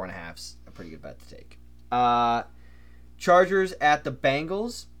 -4.5 is a pretty good bet to take. Chargers at the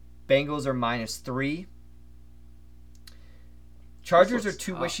Bengals. Bengals are -3. Chargers are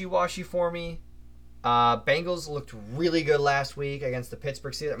too wishy-washy for me. Bengals looked really good last week against the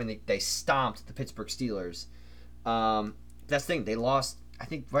Pittsburgh Steelers. I mean, they stomped the Pittsburgh Steelers. That's the thing. They lost, I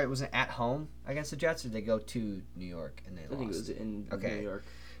think, right, was it at home against the Jets, or did they go to New York and they lost? I think it was in New York.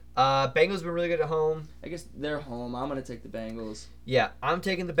 Bengals have been really good at home. I guess they're home. I'm going to take the Bengals. Yeah, I'm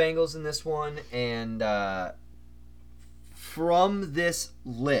taking the Bengals in this one. And from this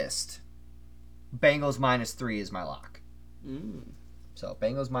list, Bengals -3 is my lock. So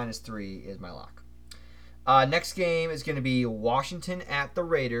Bengals -3 is my lock. Next game is going to be Washington at the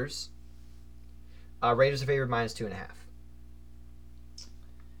Raiders. Raiders are favored -2.5.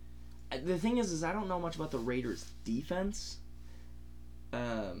 The thing is I don't know much about the Raiders' defense.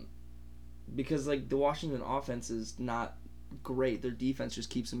 Because like the Washington offense is not great. Their defense just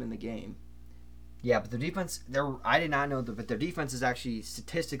keeps them in the game. Yeah, but their defense, I did not know that, but their defense has actually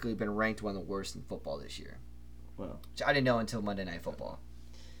statistically been ranked one of the worst in football this year. Well, which I didn't know until Monday Night Football.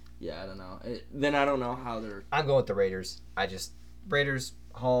 Yeah, I don't know. Then I don't know how they're... I'm going with the Raiders. Raiders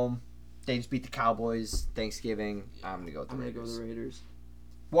home. They just beat the Cowboys Thanksgiving. I'm going to go with the Raiders. I'm going to go with the Raiders.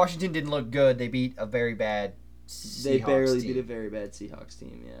 Washington didn't look good. They beat a very bad Seahawks They barely team. beat a very bad Seahawks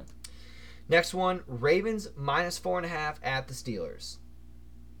team, yeah. Next one, Ravens -4.5 at the Steelers.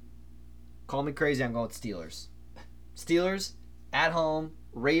 Call me crazy, I'm going with Steelers. Steelers at home.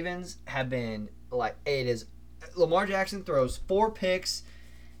 Ravens have been like, it is... Lamar Jackson throws 4 picks.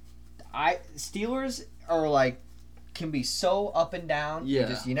 Steelers are like, can be so up and down.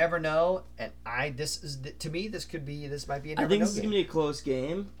 Yeah. You never know. And to me, this might be a never I think know this is game. going to be a close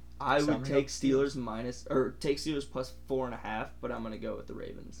game. I would take Steelers plus 4.5, but I'm going to go with the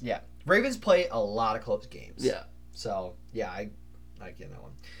Ravens. Yeah. Ravens play a lot of close games. Yeah. So, yeah, I get that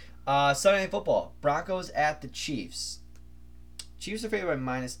one. Sunday Night Football. Broncos at the Chiefs. Chiefs are favored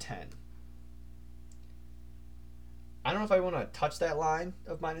by -10. I don't know if I want to touch that line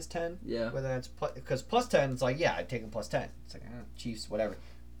of -10. Yeah. Whether that's because +10, it's like, yeah, I'd take them +10. It's like, Chiefs, whatever.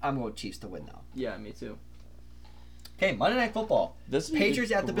 I'm going with Chiefs to win, though. Yeah, me too. Okay, Monday Night Football.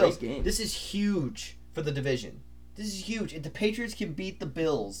 Patriots at the Bills. Game. This is huge for the division. This is huge. If the Patriots can beat the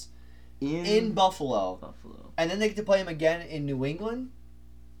Bills in Buffalo, and then they get to play them again in New England,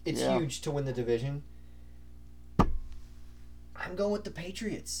 It's huge to win the division. I'm going with the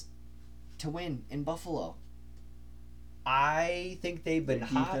Patriots to win in Buffalo. I think they've been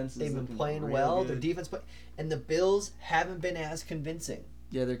hot. They've been playing well. Their defense, and the Bills haven't been as convincing.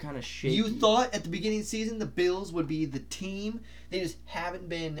 Yeah, they're kind of shaky. You thought at the beginning of the season the Bills would be the team. They just haven't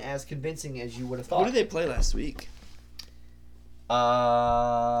been as convincing as you would have thought. Who did they play last week?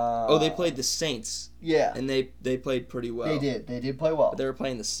 They played the Saints. Yeah. And they played pretty well. They did. They did play well. But they were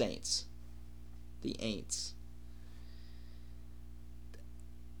playing the Saints. The Aints.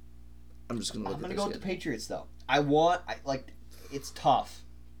 I'm just going to look at this. I'm going to go with kid. the Patriots, though. It's tough.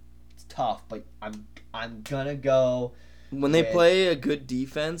 It's tough, but I'm going to go... When they play a good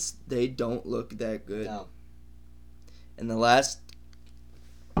defense, they don't look that good. No. And the last...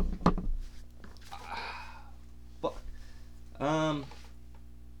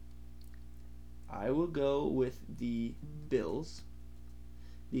 I will go with the Bills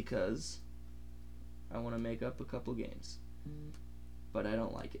because I want to make up a couple games. But I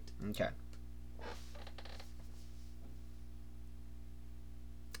don't like it. Okay.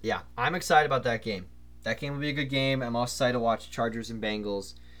 Yeah, I'm excited about that game. That game will be a good game. I'm also excited to watch Chargers and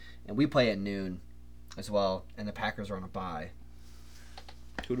Bengals. And we play at noon as well. And the Packers are on a bye.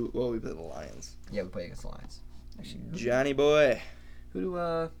 We play the Lions. Yeah, we play against the Lions. Actually, Johnny boy. Who do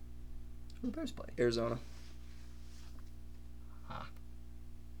the Bears play? Arizona.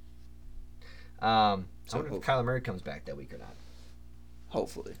 I wonder if Kyler Murray comes back that week or not.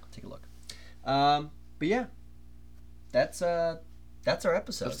 Hopefully. Take a look. But yeah, that's our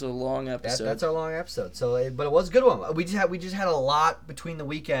episode. It's a long episode. That's our long episode. So, but it was a good one. We just had a lot between the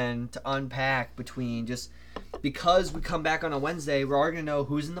weekend to unpack. Because we come back on a Wednesday, we're already gonna know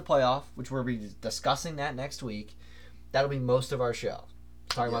who's in the playoff, which we'll be discussing that next week. That'll be most of our show,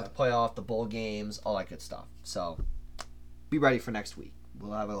 talking about the playoff, the bowl games, all that good stuff. So, be ready for next week.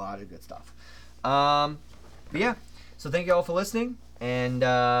 We'll have a lot of good stuff. But yeah, so thank you all for listening, and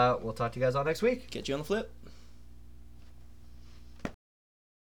we'll talk to you guys all next week. Catch you on the flip.